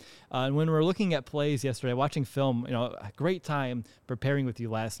muscle. And when we were looking at plays yesterday, watching film, a great time preparing with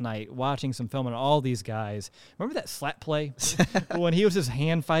you last night, watching some film on all these guys. Remember that slap play when he was just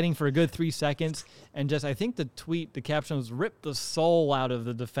hand fighting for a good 3 seconds and just, I think the caption was ripped the soul out of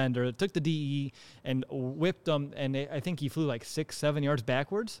the defender. It took the DE and whipped him, and I think he flew like 6-7 yards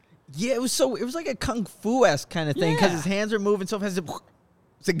backwards. Yeah, it was like a kung fu-esque kind of thing because his hands are moving so fast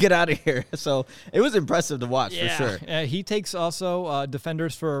to get out of here. So it was impressive to watch for sure. He takes also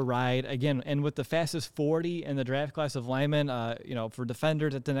defenders for a ride again, and with the fastest 40 in the draft class of linemen, for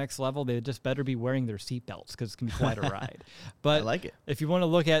defenders at the next level, they just better be wearing their seatbelts because it's gonna be quite a ride. But I like it. If you want to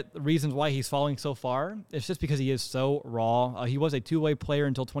look at the reasons why he's falling so far, it's just because he is so raw. He was a two-way player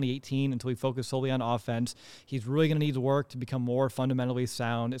until 2018, until he focused solely on offense. He's really gonna need work to become more fundamentally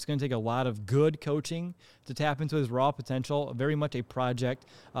sound. It's gonna take a lot of good coaching to tap into his raw potential. Very much a project.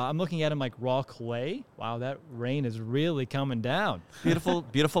 I'm looking at him like raw clay. Wow, that rain is really coming down.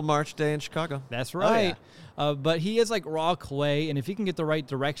 Beautiful March day in Chicago. That's right. Oh, yeah. But he is like raw clay, and if he can get the right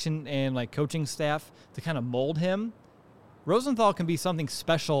direction and like coaching staff to kind of mold him, Rosenthal can be something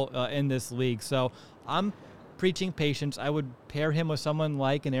special in this league. So I'm preaching patience. I would pair him with someone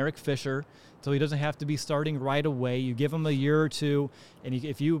like an Eric Fisher, so he doesn't have to be starting right away. You give him a year or two, and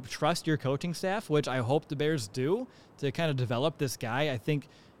if you trust your coaching staff, which I hope the Bears do, to kind of develop this guy, I think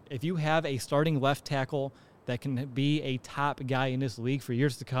if you have a starting left tackle that can be a top guy in this league for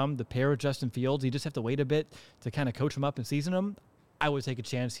years to come, the pair of Justin Fields, you just have to wait a bit to kind of coach him up and season him. I would take a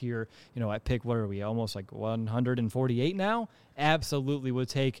chance here, at pick, what are we, almost like 148 now? Absolutely would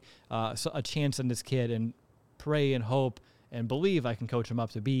take a chance on this kid and pray and hope and believe I can coach him up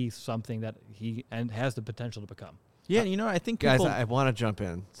to be something that he has the potential to become. Yeah, I think guys, I want to jump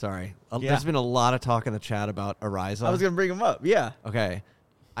in. Sorry. There's been a lot of talk in the chat about Ariza. I was going to bring him up. Yeah. Okay.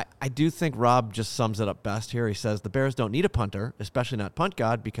 I do think Rob just sums it up best here. He says the Bears don't need a punter, especially not punt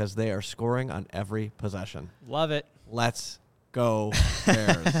God, because they are scoring on every possession. Love it. Let's go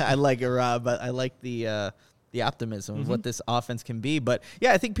Bears. I like it, Rob, but I like the optimism of what this offense can be. But,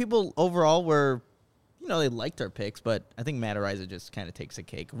 yeah, I think people overall were, they liked our picks, but I think Matt Araiza just kind of takes a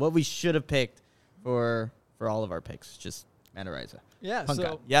cake. What we should have picked for all of our picks, just Matt Araiza. Yeah, Punt so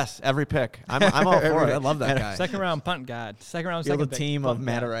God. Yes, every pick. I'm all for it. I love that guy. second round punt God. Second round, Field second a pick, team of punt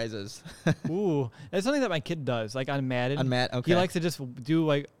Matt God. Araizas. Ooh, it's something that my kid does, like on Madden. On Matt, okay. He likes to just do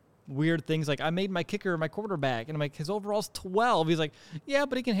like weird things, like I made my kicker my quarterback, and I'm like, his overall's 12. He's like, yeah,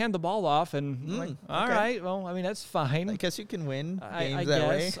 but he can hand the ball off, and I'm like, all okay. right, well, I mean, that's fine. I guess you can win games I that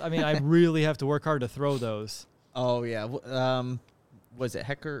guess. way. I mean, I really have to work hard to throw those. Oh, yeah. Was it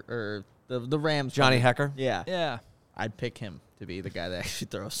Hecker or the Rams? Johnny Hecker. Yeah. Yeah. I'd pick him to be the guy that actually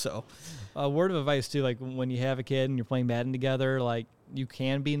throws. So, A word of advice too, like when you have a kid and you're playing Madden together, like you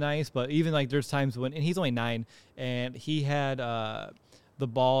can be nice, but even like there's times when, and he's only 9, and he had the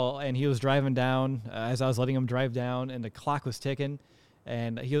ball and he was driving down as I was letting him drive down, and the clock was ticking,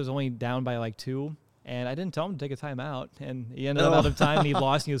 and he was only down by like 2. And I didn't tell him to take a timeout, and he ended up out of time, and he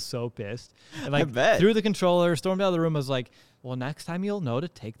lost, and he was so pissed. And like bet. threw the controller, stormed out of the room. I was like, well, next time you'll know to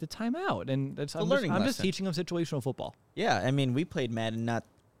take the timeout. And that's I'm learning just lesson. teaching him situational football. yeah, I mean, we played Madden not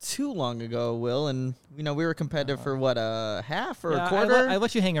too long ago, Will, and, we were competitive for, what, a half or Yeah, a quarter? I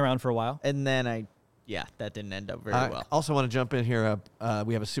let you hang around for a while. And then that didn't end up very I well. also want to jump in here.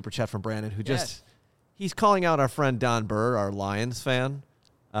 We have a super chat from Brandon who Yes. he's calling out our friend Don Burr, our Lions fan.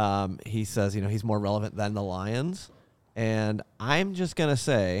 He says, he's more relevant than the Lions. And I'm just going to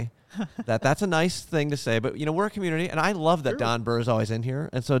say that's a nice thing to say. But, we're a community, and I love that Don Burr is always in here.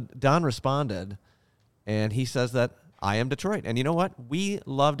 And so Don responded, and he says that I am Detroit. And you know what? We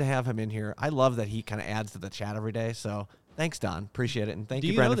love to have him in here. I love that he kind of adds to the chat every day. So thanks, Don. Appreciate it. And thank Do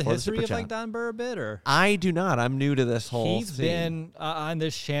you, you know Brandon, the for history the of super like chat. Don Burr a bit, or? I do not. I'm new to this whole He's scene. been on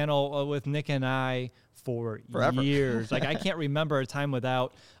this channel with Nick and I for Forever. years. Like I can't remember a time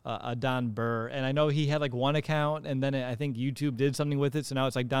without a Don Burr. And I know he had like one account, and then I think YouTube did something with it. So now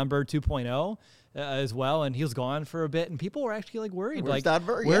it's like Don Burr 2.0 as well. And he was gone for a bit, and people were actually like worried. Where's like, Don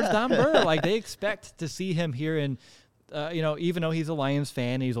Burr? Where's Yeah. Don Burr? Like they expect to see him here in. Even though he's a Lions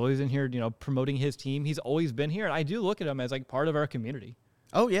fan, he's always in here, promoting his team. He's always been here, and I do look at him as like part of our community.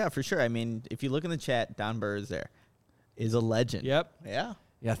 Oh, yeah, for sure. I mean, if you look in the chat, Don Burr is there. Is a legend. Yep. Yeah.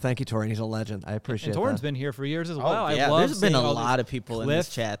 Yeah, thank you, Torian. He's a legend. I appreciate And Torrin's that. been here for years as Oh, well. yeah. I love There's been seeing a all lot these- of people in Cliff.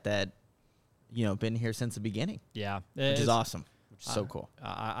 this chat that, been here since the beginning, Yeah, which is awesome, which is so cool.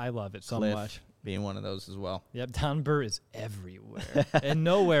 I love it so Cliff much. being one of those as well. Yep, Don Burr is everywhere and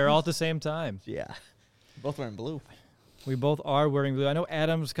nowhere all at the same time. Yeah. Both wearing blue. We both are wearing blue. I know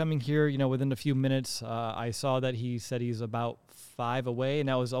Adam's coming here, within a few minutes. I saw that he said he's about 5 away, and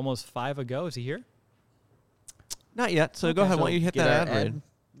that was almost 5 ago. Is he here? Not yet. So go ahead. Why don't you hit Get that our ad read?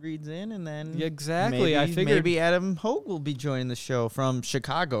 reads in, and then Yeah, exactly. I figured maybe Adam Hogue will be joining the show from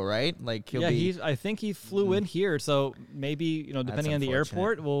Chicago, right? Like he'll be. I think he flew in here, so maybe depending on the unfortunate.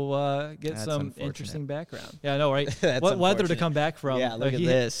 airport, we'll get That's some unfortunate. interesting background. Yeah, I know, right? That's What weather to unfortunate. come back from? Yeah, look at he-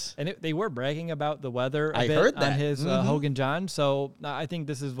 this. And they were bragging about the weather a I bit heard on that. his Mhm. Hogan John. So I think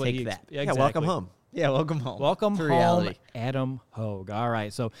this is what Take he. that. Yeah, Yeah, welcome exactly. home. Yeah, welcome home. Welcome to home, reality. Adam Hogue. All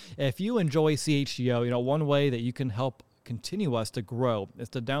right. So if you enjoy CHGO, one way that you can help continue us to grow is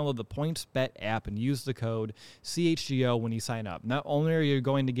to download the PointsBet app and use the code CHGO when you sign up. Not only are you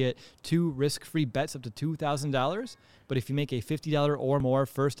going to get 2 risk-free bets up to $2,000, but if you make a $50 or more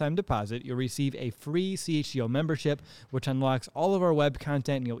first-time deposit, you'll receive a free CHGO membership, which unlocks all of our web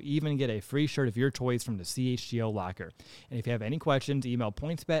content, and you'll even get a free shirt of your choice from the CHGO locker. And if you have any questions, email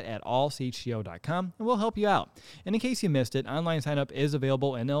pointsbet@allchgo.com, and we'll help you out. And in case you missed it, online sign-up is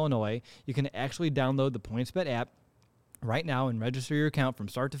available in Illinois. You can actually download the PointsBet app right now and register your account from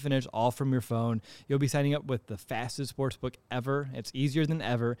start to finish, all from your phone. You'll be signing up with the fastest sportsbook ever. It's easier than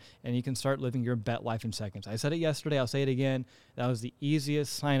ever, and you can start living your bet life in seconds. I said it yesterday. I'll say it again. That was the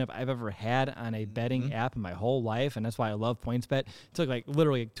easiest sign up I've ever had on a betting app in my whole life, and that's why I love PointsBet. It took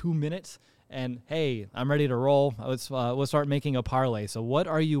literally 2 minutes, and hey, I'm ready to roll. We'll start making a parlay. So what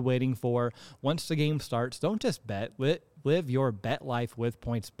are you waiting for? Once the game starts, don't just bet. Live your bet life with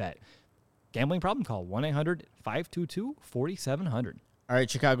PointsBet. Gambling problem? Call 1-800-522-4700. All right,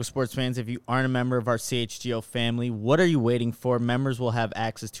 Chicago sports fans, if you aren't a member of our CHGO family, what are you waiting for? Members will have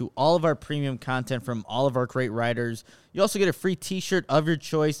access to all of our premium content from all of our great writers. You also get a free t-shirt of your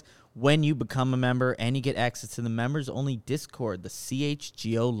choice when you become a member, and you get access to the members-only Discord, the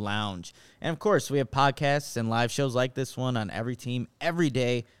CHGO Lounge. And, of course, we have podcasts and live shows like this one on every team every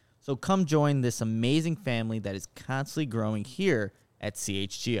day. So come join this amazing family that is constantly growing here at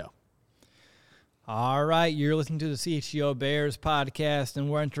CHGO. All right, you're listening to the CHGO Bears podcast, and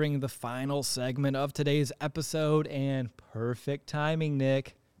we're entering the final segment of today's episode, and perfect timing,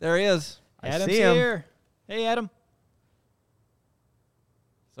 Nick. There he is. Adam's I see him. here. Hey, Adam.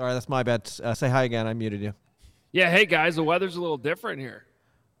 Sorry, that's my bad. Say hi again. I muted you. Yeah, hey, guys, the weather's a little different here.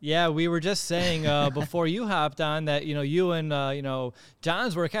 Yeah, we were just saying before you hopped on that, you and,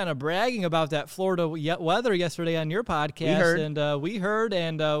 Johns were kind of bragging about that Florida weather yesterday on your podcast. We heard,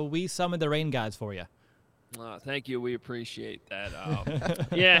 and we summoned the rain gods for you. Thank you. We appreciate that.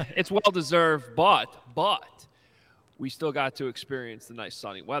 Yeah, it's well-deserved, but we still got to experience the nice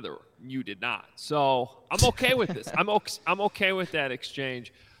sunny weather. You did not. So I'm okay with this. I'm okay with that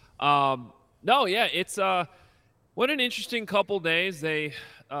exchange. It's what an interesting couple days.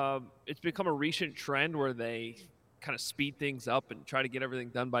 It's become a recent trend where they kind of speed things up and try to get everything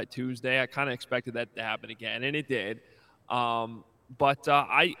done by Tuesday. I kind of expected that to happen again, and it did. But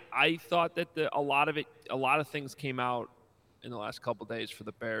I thought that a lot of things came out in the last couple days for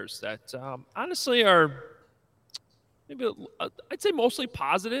the Bears that honestly are maybe I'd say mostly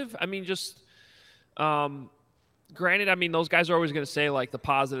positive. I mean, just granted, I mean, those guys are always going to say like the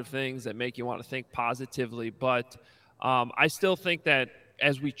positive things that make you want to think positively, but I still think that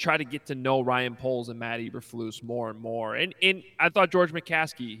as we try to get to know Ryan Poles and Matt Eberflus more and more, and I thought George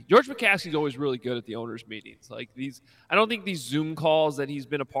McCaskey's always really good at the owners' meetings. Like I don't think these Zoom calls that he's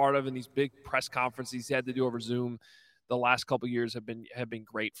been a part of and these big press conferences he's had to do over Zoom the last couple of years have been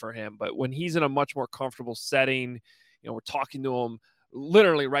great for him. But when he's in a much more comfortable setting, we're talking to him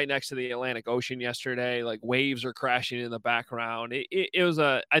literally right next to the Atlantic Ocean yesterday, like waves are crashing in the background.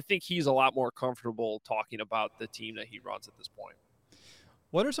 I think he's a lot more comfortable talking about the team that he runs at this point.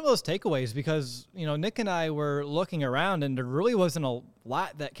 What are some of those takeaways? Because, Nick and I were looking around, and there really wasn't a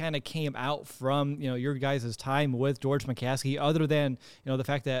lot that kind of came out from, your guys' time with George McCaskey, other than, the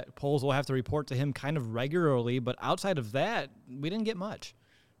fact that Poles will have to report to him kind of regularly. But outside of that, we didn't get much.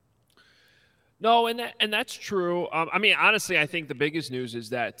 No, and that's true. I mean, honestly, I think the biggest news is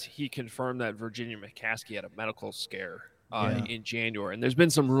that he confirmed that Virginia McCaskey had a medical scare in January. And there's been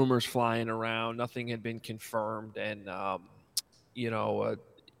some rumors flying around. Nothing had been confirmed. And,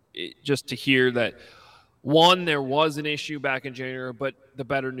 just to hear that, one, there was an issue back in January, but the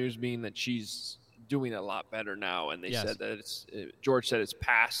better news being that she's doing a lot better now. And they said that George said it's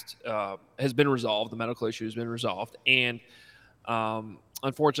passed, has been resolved. The medical issue has been resolved. And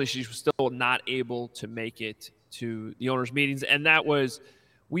unfortunately, she was still not able to make it to the owners' meetings. And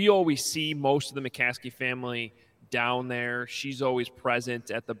we always see most of the McCaskey family down there. She's always present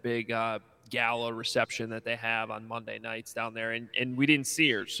at the big gala reception that they have on Monday nights down there, and we didn't see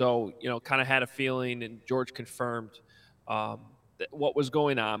her. So, kind of had a feeling, and George confirmed what was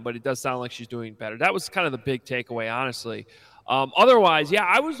going on, but it does sound like she's doing better. That was kind of the big takeaway, honestly. Otherwise,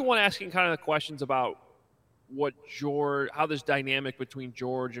 I was the one asking kind of the questions about how this dynamic between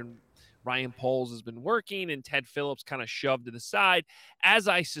George and Ryan Poles has been working, and Ted Phillips kind of shoved to the side. As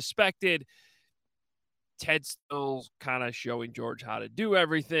I suspected, Ted's still kind of showing George how to do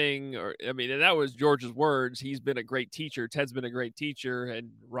everything. And that was George's words. He's been a great teacher. Ted's been a great teacher, and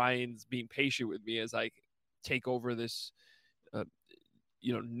Ryan's being patient with me as I take over this,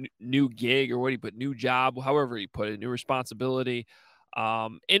 new gig, or what he put, new job, however he put it, new responsibility.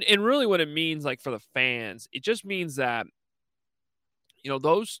 And really what it means, like, for the fans, it just means that,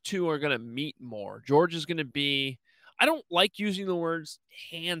 those two are going to meet more. George is going to be, I don't like using the words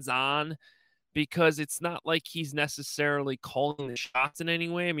hands-on, because it's not like he's necessarily calling the shots in any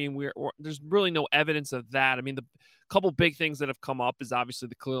way. I mean, there's really no evidence of that. I mean, the couple big things that have come up is obviously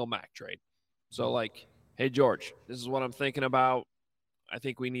the Khalil Mack trade. So, like, hey, George, this is what I'm thinking about. I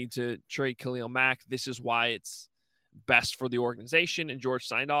think we need to trade Khalil Mack. This is why it's best for the organization, and George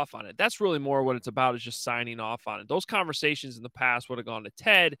signed off on it. That's really more what it's about, is just signing off on it. Those conversations in the past would have gone to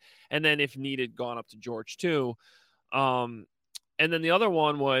Ted, and then if needed, gone up to George too. And then the other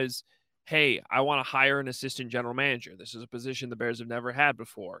one was, hey, I want to hire an assistant general manager. This is a position the Bears have never had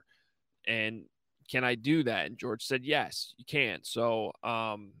before. And can I do that? And George said, yes, you can. So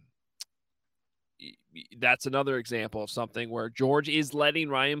that's another example of something where George is letting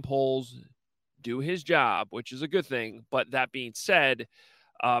Ryan Poles do his job, which is a good thing. But that being said,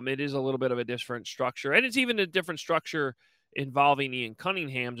 it is a little bit of a different structure. And it's even a different structure involving Ian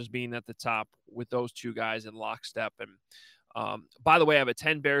Cunningham just being at the top with those two guys in lockstep. And by the way, I have a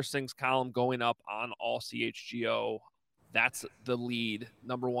 10 Bears Things column going up on all CHGO. That's the lead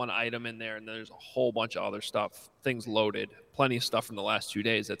number one item in there. And there's a whole bunch of other stuff, things loaded, plenty of stuff from the last 2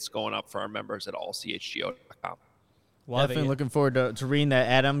 days that's going up for our members at allchgo.com. Definitely looking forward to reading that,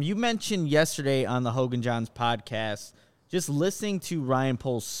 Adam. You mentioned yesterday on the Hogan Johns podcast just listening to Ryan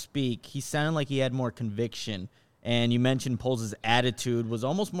Poles speak, he sounded like he had more conviction. And you mentioned Poles' attitude was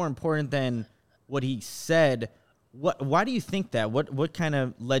almost more important than what he said. Why do you think that? What kind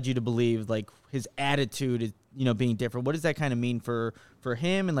of led you to believe like his attitude is, being different? What does that kind of mean for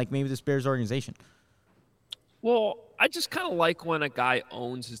him and like maybe this Bears organization? Well, I just kind of like when a guy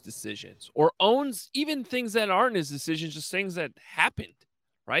owns his decisions or owns even things that aren't his decisions, just things that happened,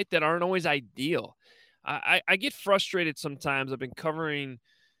 right? That aren't always ideal. I get frustrated sometimes. I've been covering,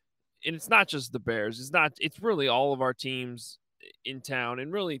 and it's not just the Bears. It's really all of our teams in town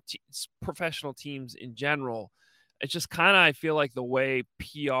and really professional teams in general. It's just kind of, I feel like the way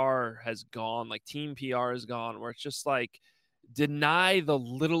PR has gone, like team PR has gone, where it's just like, deny the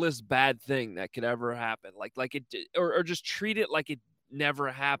littlest bad thing that could ever happen, like it, or just treat it like it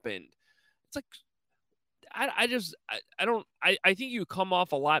never happened. It's like I think you come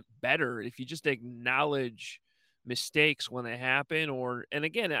off a lot better if you just acknowledge mistakes when they happen. And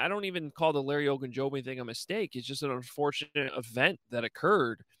again, I don't even call the Larry Ogunjobi thing a mistake. It's just an unfortunate event that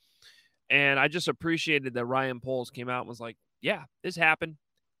occurred, and I just appreciated that Ryan Poles came out and was like, "Yeah, this happened.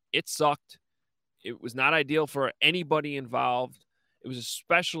 It sucked. It was not ideal for anybody involved. It was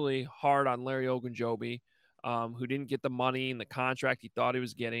especially hard on Larry Ogunjobi, who didn't get the money and the contract he thought he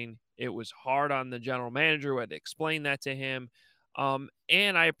was getting. It was hard on the general manager who had to explain that to him.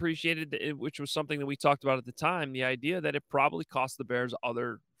 And I appreciated it, which was something that we talked about at the time, the idea that it probably cost the Bears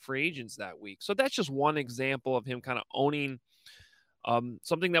other free agents that week. So that's just one example of him kind of owning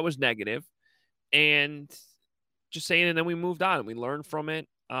something that was negative and just saying, and then we moved on and we learned from it.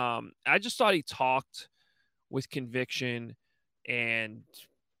 I just thought he talked with conviction, and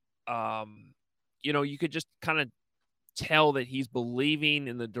you could just kind of tell that he's believing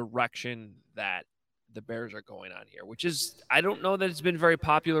in the direction that the Bears are going on here, which is, I don't know that it's been very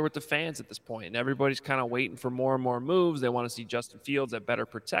popular with the fans at this point, and everybody's kind of waiting for more and more moves. They want to see Justin Fields at better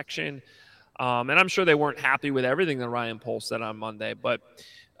protection, and I'm sure they weren't happy with everything that Ryan Poles said on Monday, but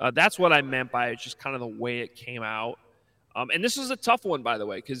that's what I meant by it, just kind of the way it came out. And this is a tough one, by the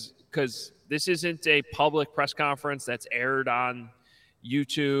way, because this isn't a public press conference that's aired on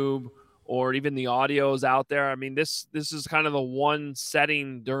YouTube or even the audio is out there. I mean, this is kind of the one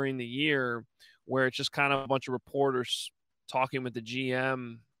setting during the year where it's just kind of a bunch of reporters talking with the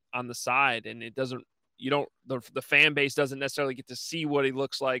GM on the side, and the fan base doesn't necessarily get to see what he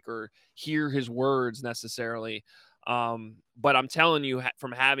looks like or hear his words necessarily. But I'm telling you,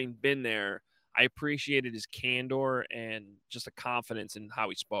 from having been there, I appreciated his candor and just the confidence in how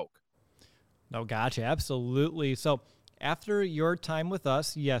he spoke. No, gotcha. Absolutely. So after your time with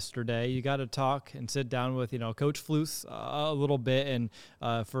us yesterday, you got to talk and sit down with, Coach Flus a little bit. And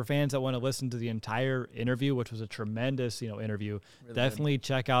for fans that want to listen to the entire interview, which was a tremendous, interview, really definitely good.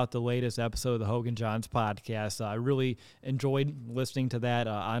 Check out the latest episode of the Hogan Johns podcast. I really enjoyed listening to that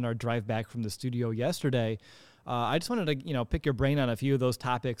on our drive back from the studio yesterday. I just wanted to, pick your brain on a few of those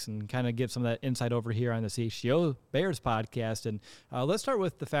topics and kind of give some of that insight over here on the CHGO Bears podcast. And let's start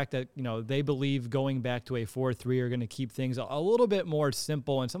with the fact that, they believe going back to a 4-3 are going to keep things a little bit more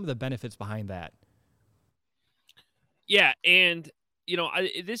simple and some of the benefits behind that. Yeah. And,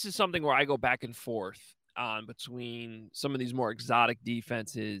 this is something where I go back and forth on between some of these more exotic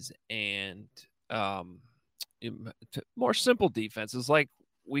defenses and more simple defenses like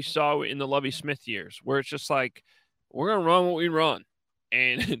we saw in the Lovie Smith years, where it's just like, we're going to run what we run.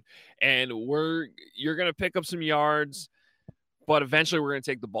 And you're going to pick up some yards, but eventually we're going to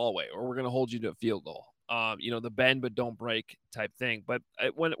take the ball away or we're going to hold you to a field goal. The bend but don't break type thing. But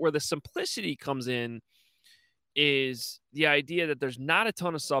where the simplicity comes in is the idea that there's not a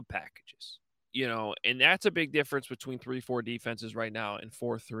ton of sub packages, and that's a big difference between 3-4 defenses right now and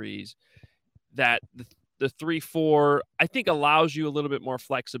 4-3s, that the 3-4, I think, allows you a little bit more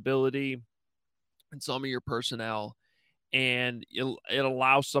flexibility in some of your personnel, and it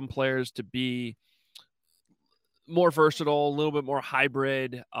allows some players to be more versatile, a little bit more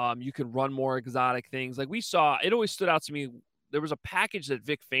hybrid. You can run more exotic things. Like we saw, it always stood out to me, there was a package that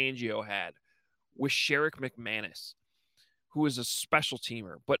Vic Fangio had with Sherrick McManus, who is a special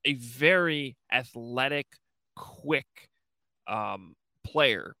teamer, but a very athletic, quick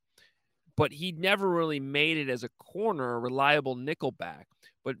player. But he never really made it as a corner, a reliable nickel back.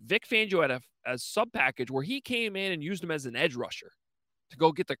 But Vic Fangio had a sub package where he came in and used him as an edge rusher to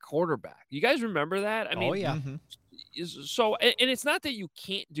go get the quarterback. You guys remember that? I mean, yeah. So, and it's not that you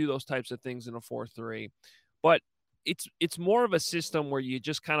can't do those types of things in a 4-3, but it's more of a system where you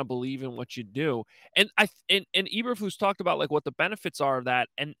just kind of believe in what you do. And Eberflus talked about like what the benefits are of that,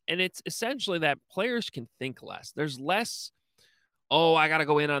 and it's essentially that players can think less. There's less oh, I got to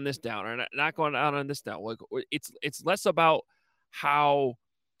go in on this down or not going out on this down. Like it's less about how,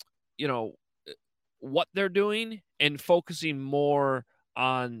 you know, what they're doing and focusing more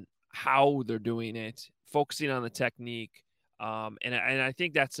on how they're doing it, focusing on the technique. And I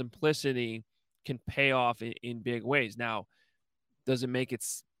think that simplicity can pay off in big ways. Now, does it make it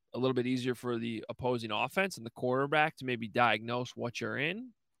a little bit easier for the opposing offense and the quarterback to maybe diagnose what you're in?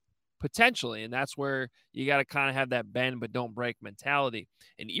 Potentially, and that's where you got to kind of have that bend but don't break mentality.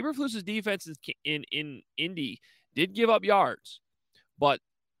 And Eberflus's defense in Indy did give up yards, but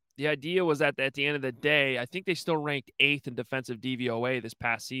the idea was that at the end of the day, I think they still ranked 8th in defensive DVOA this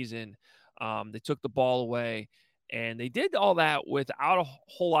past season. They took the ball away, and they did all that without a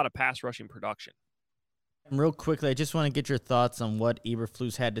whole lot of pass rushing production. And real quickly, I just want to get your thoughts on what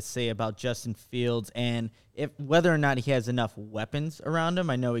Eberflus had to say about Justin Fields and whether or not he has enough weapons around him.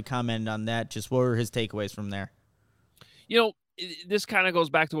 I know he commented on that. Just what were his takeaways from there? You know, this kind of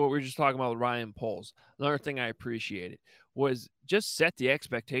goes back to what we were just talking about with Ryan Poles. Another thing I appreciated was just set the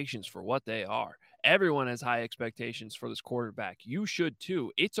expectations for what they are. Everyone has high expectations for this quarterback. You should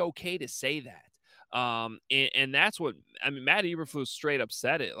too. It's okay to say that. And that's what, I mean, Matt Eberflus straight up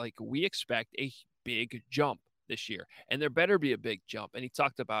said it. Like, we expect a big jump this year, and there better be a big jump. And he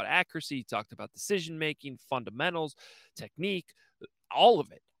talked about accuracy, he talked about decision making, fundamentals, technique, all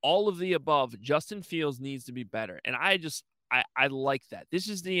of it, all of the above. Justin Fields needs to be better. And I like that. This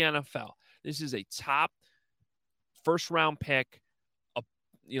is the NFL. This is a top first round pick,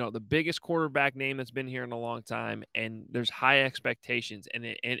 the biggest quarterback name that's been here in a long time, and there's high expectations.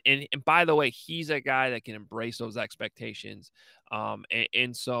 And by the way, he's a guy that can embrace those expectations.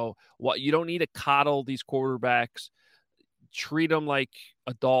 And so what you don't need to coddle these quarterbacks, treat them like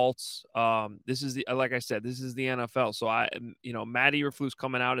adults. This is like I said, this is the NFL. So Matt Eberflus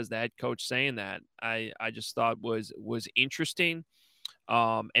coming out as the head coach saying that, I just thought was interesting,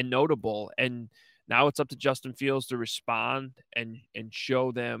 and notable. And now it's up to Justin Fields to respond and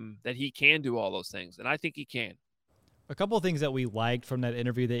show them that he can do all those things. And I think he can. A couple of things that we liked from that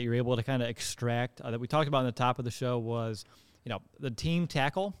interview that you're able to kind of extract that we talked about on the top of the show was, the team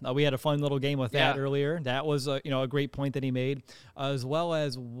tackle. We had a fun little game with that earlier. That was a great point that he made, as well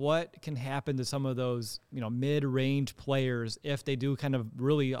as what can happen to some of those, mid-range players if they do kind of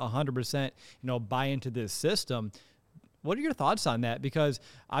really 100%, buy into this system. What are your thoughts on that? Because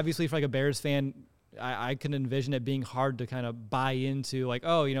obviously for like a Bears fan, I can envision it being hard to kind of buy into, like,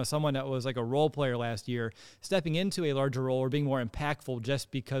 someone that was like a role player last year stepping into a larger role or being more impactful just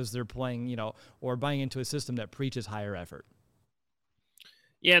because they're playing, or buying into a system that preaches higher effort.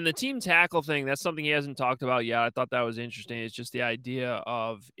 Yeah, and the team tackle thing, that's something he hasn't talked about yet. I thought that was interesting. It's just the idea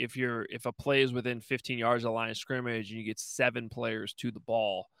of if a play is within 15 yards of the line of scrimmage and you get 7 players to the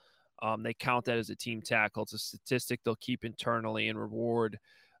ball, they count that as a team tackle. It's a statistic they'll keep internally and reward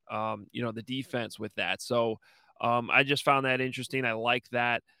the defense with that. So I just found that interesting. I like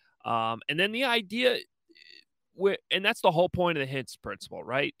that. And then the idea, and that's the whole point of the HITS principle,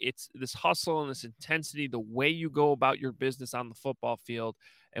 right? It's this hustle and this intensity, the way you go about your business on the football field.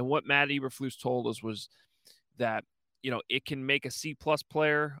 And what Matt Eberflus told us was that, it can make a C+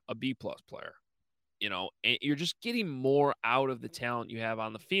 player a B+ player. And you're just getting more out of the talent you have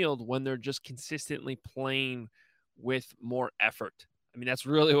on the field when they're just consistently playing with more effort. I mean, that's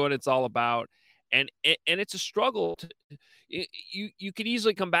really what it's all about. And it's a struggle. You could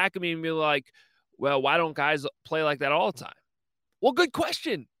easily come back at me and be like, well, why don't guys play like that all the time? Well, good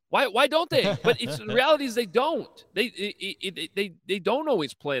question. Why don't they? But the reality is they don't. They don't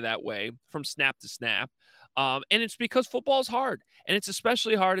always play that way from snap to snap. And it's because football is hard. And it's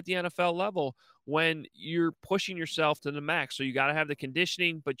especially hard at the NFL level when you're pushing yourself to the max. So you got to have the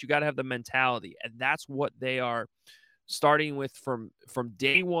conditioning, but you got to have the mentality. And that's what they are starting with from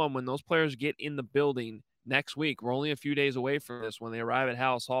day one. When those players get in the building next week, we're only a few days away from this, when they arrive at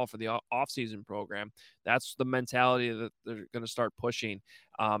Hallis Hall for the offseason program. That's the mentality that they're going to start pushing.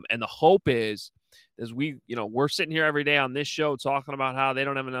 And the hope is we're sitting here every day on this show talking about how they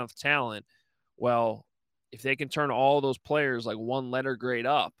don't have enough talent. Well, if they can turn all those players like one letter grade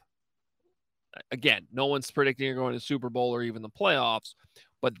up, again, no one's predicting you're going to the Super Bowl or even the playoffs,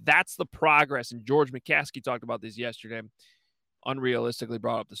 but that's the progress. And George McCaskey talked about this yesterday, unrealistically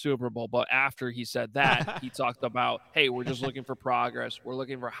brought up the Super Bowl. But after he said that, he talked about, hey, we're just looking for progress. We're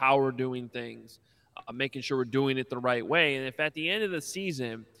looking for how we're doing things, making sure we're doing it the right way. And if at the end of the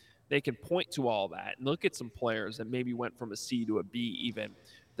season, they can point to all that and look at some players that maybe went from a C to a B even,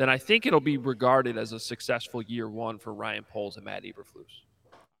 then I think it'll be regarded as a successful year one for Ryan Poles and Matt Eberflus.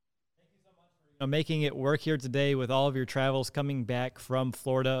 making it work here today with all of your travels coming back from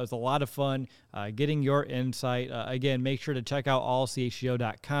Florida. It was a lot of fun getting your insight. Again, make sure to check out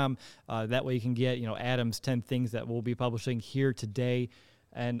allchgo.com. That way you can get, Adam's 10 things that we'll be publishing here today.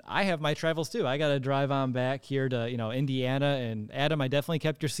 And I have my travels too. I got to drive on back here to, Indiana. And Adam, I definitely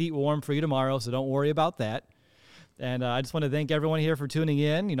kept your seat warm for you tomorrow, so don't worry about that. And I just want to thank everyone here for tuning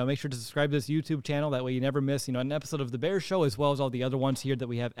in. Make sure to subscribe to this YouTube channel. That way you never miss, an episode of The Bears Show, as well as all the other ones here that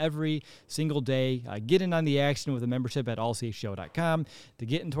we have every single day. Get in on the action with a membership at allchgo.com to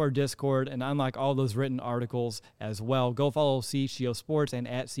get into our Discord and unlock all those written articles as well. Go follow CHGO Sports and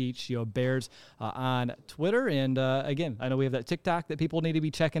at CHGO Bears on Twitter. And again, I know we have that TikTok that people need to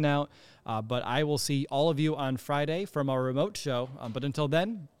be checking out. But I will see all of you on Friday from our remote show. But until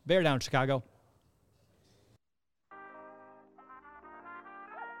then, bear down, Chicago.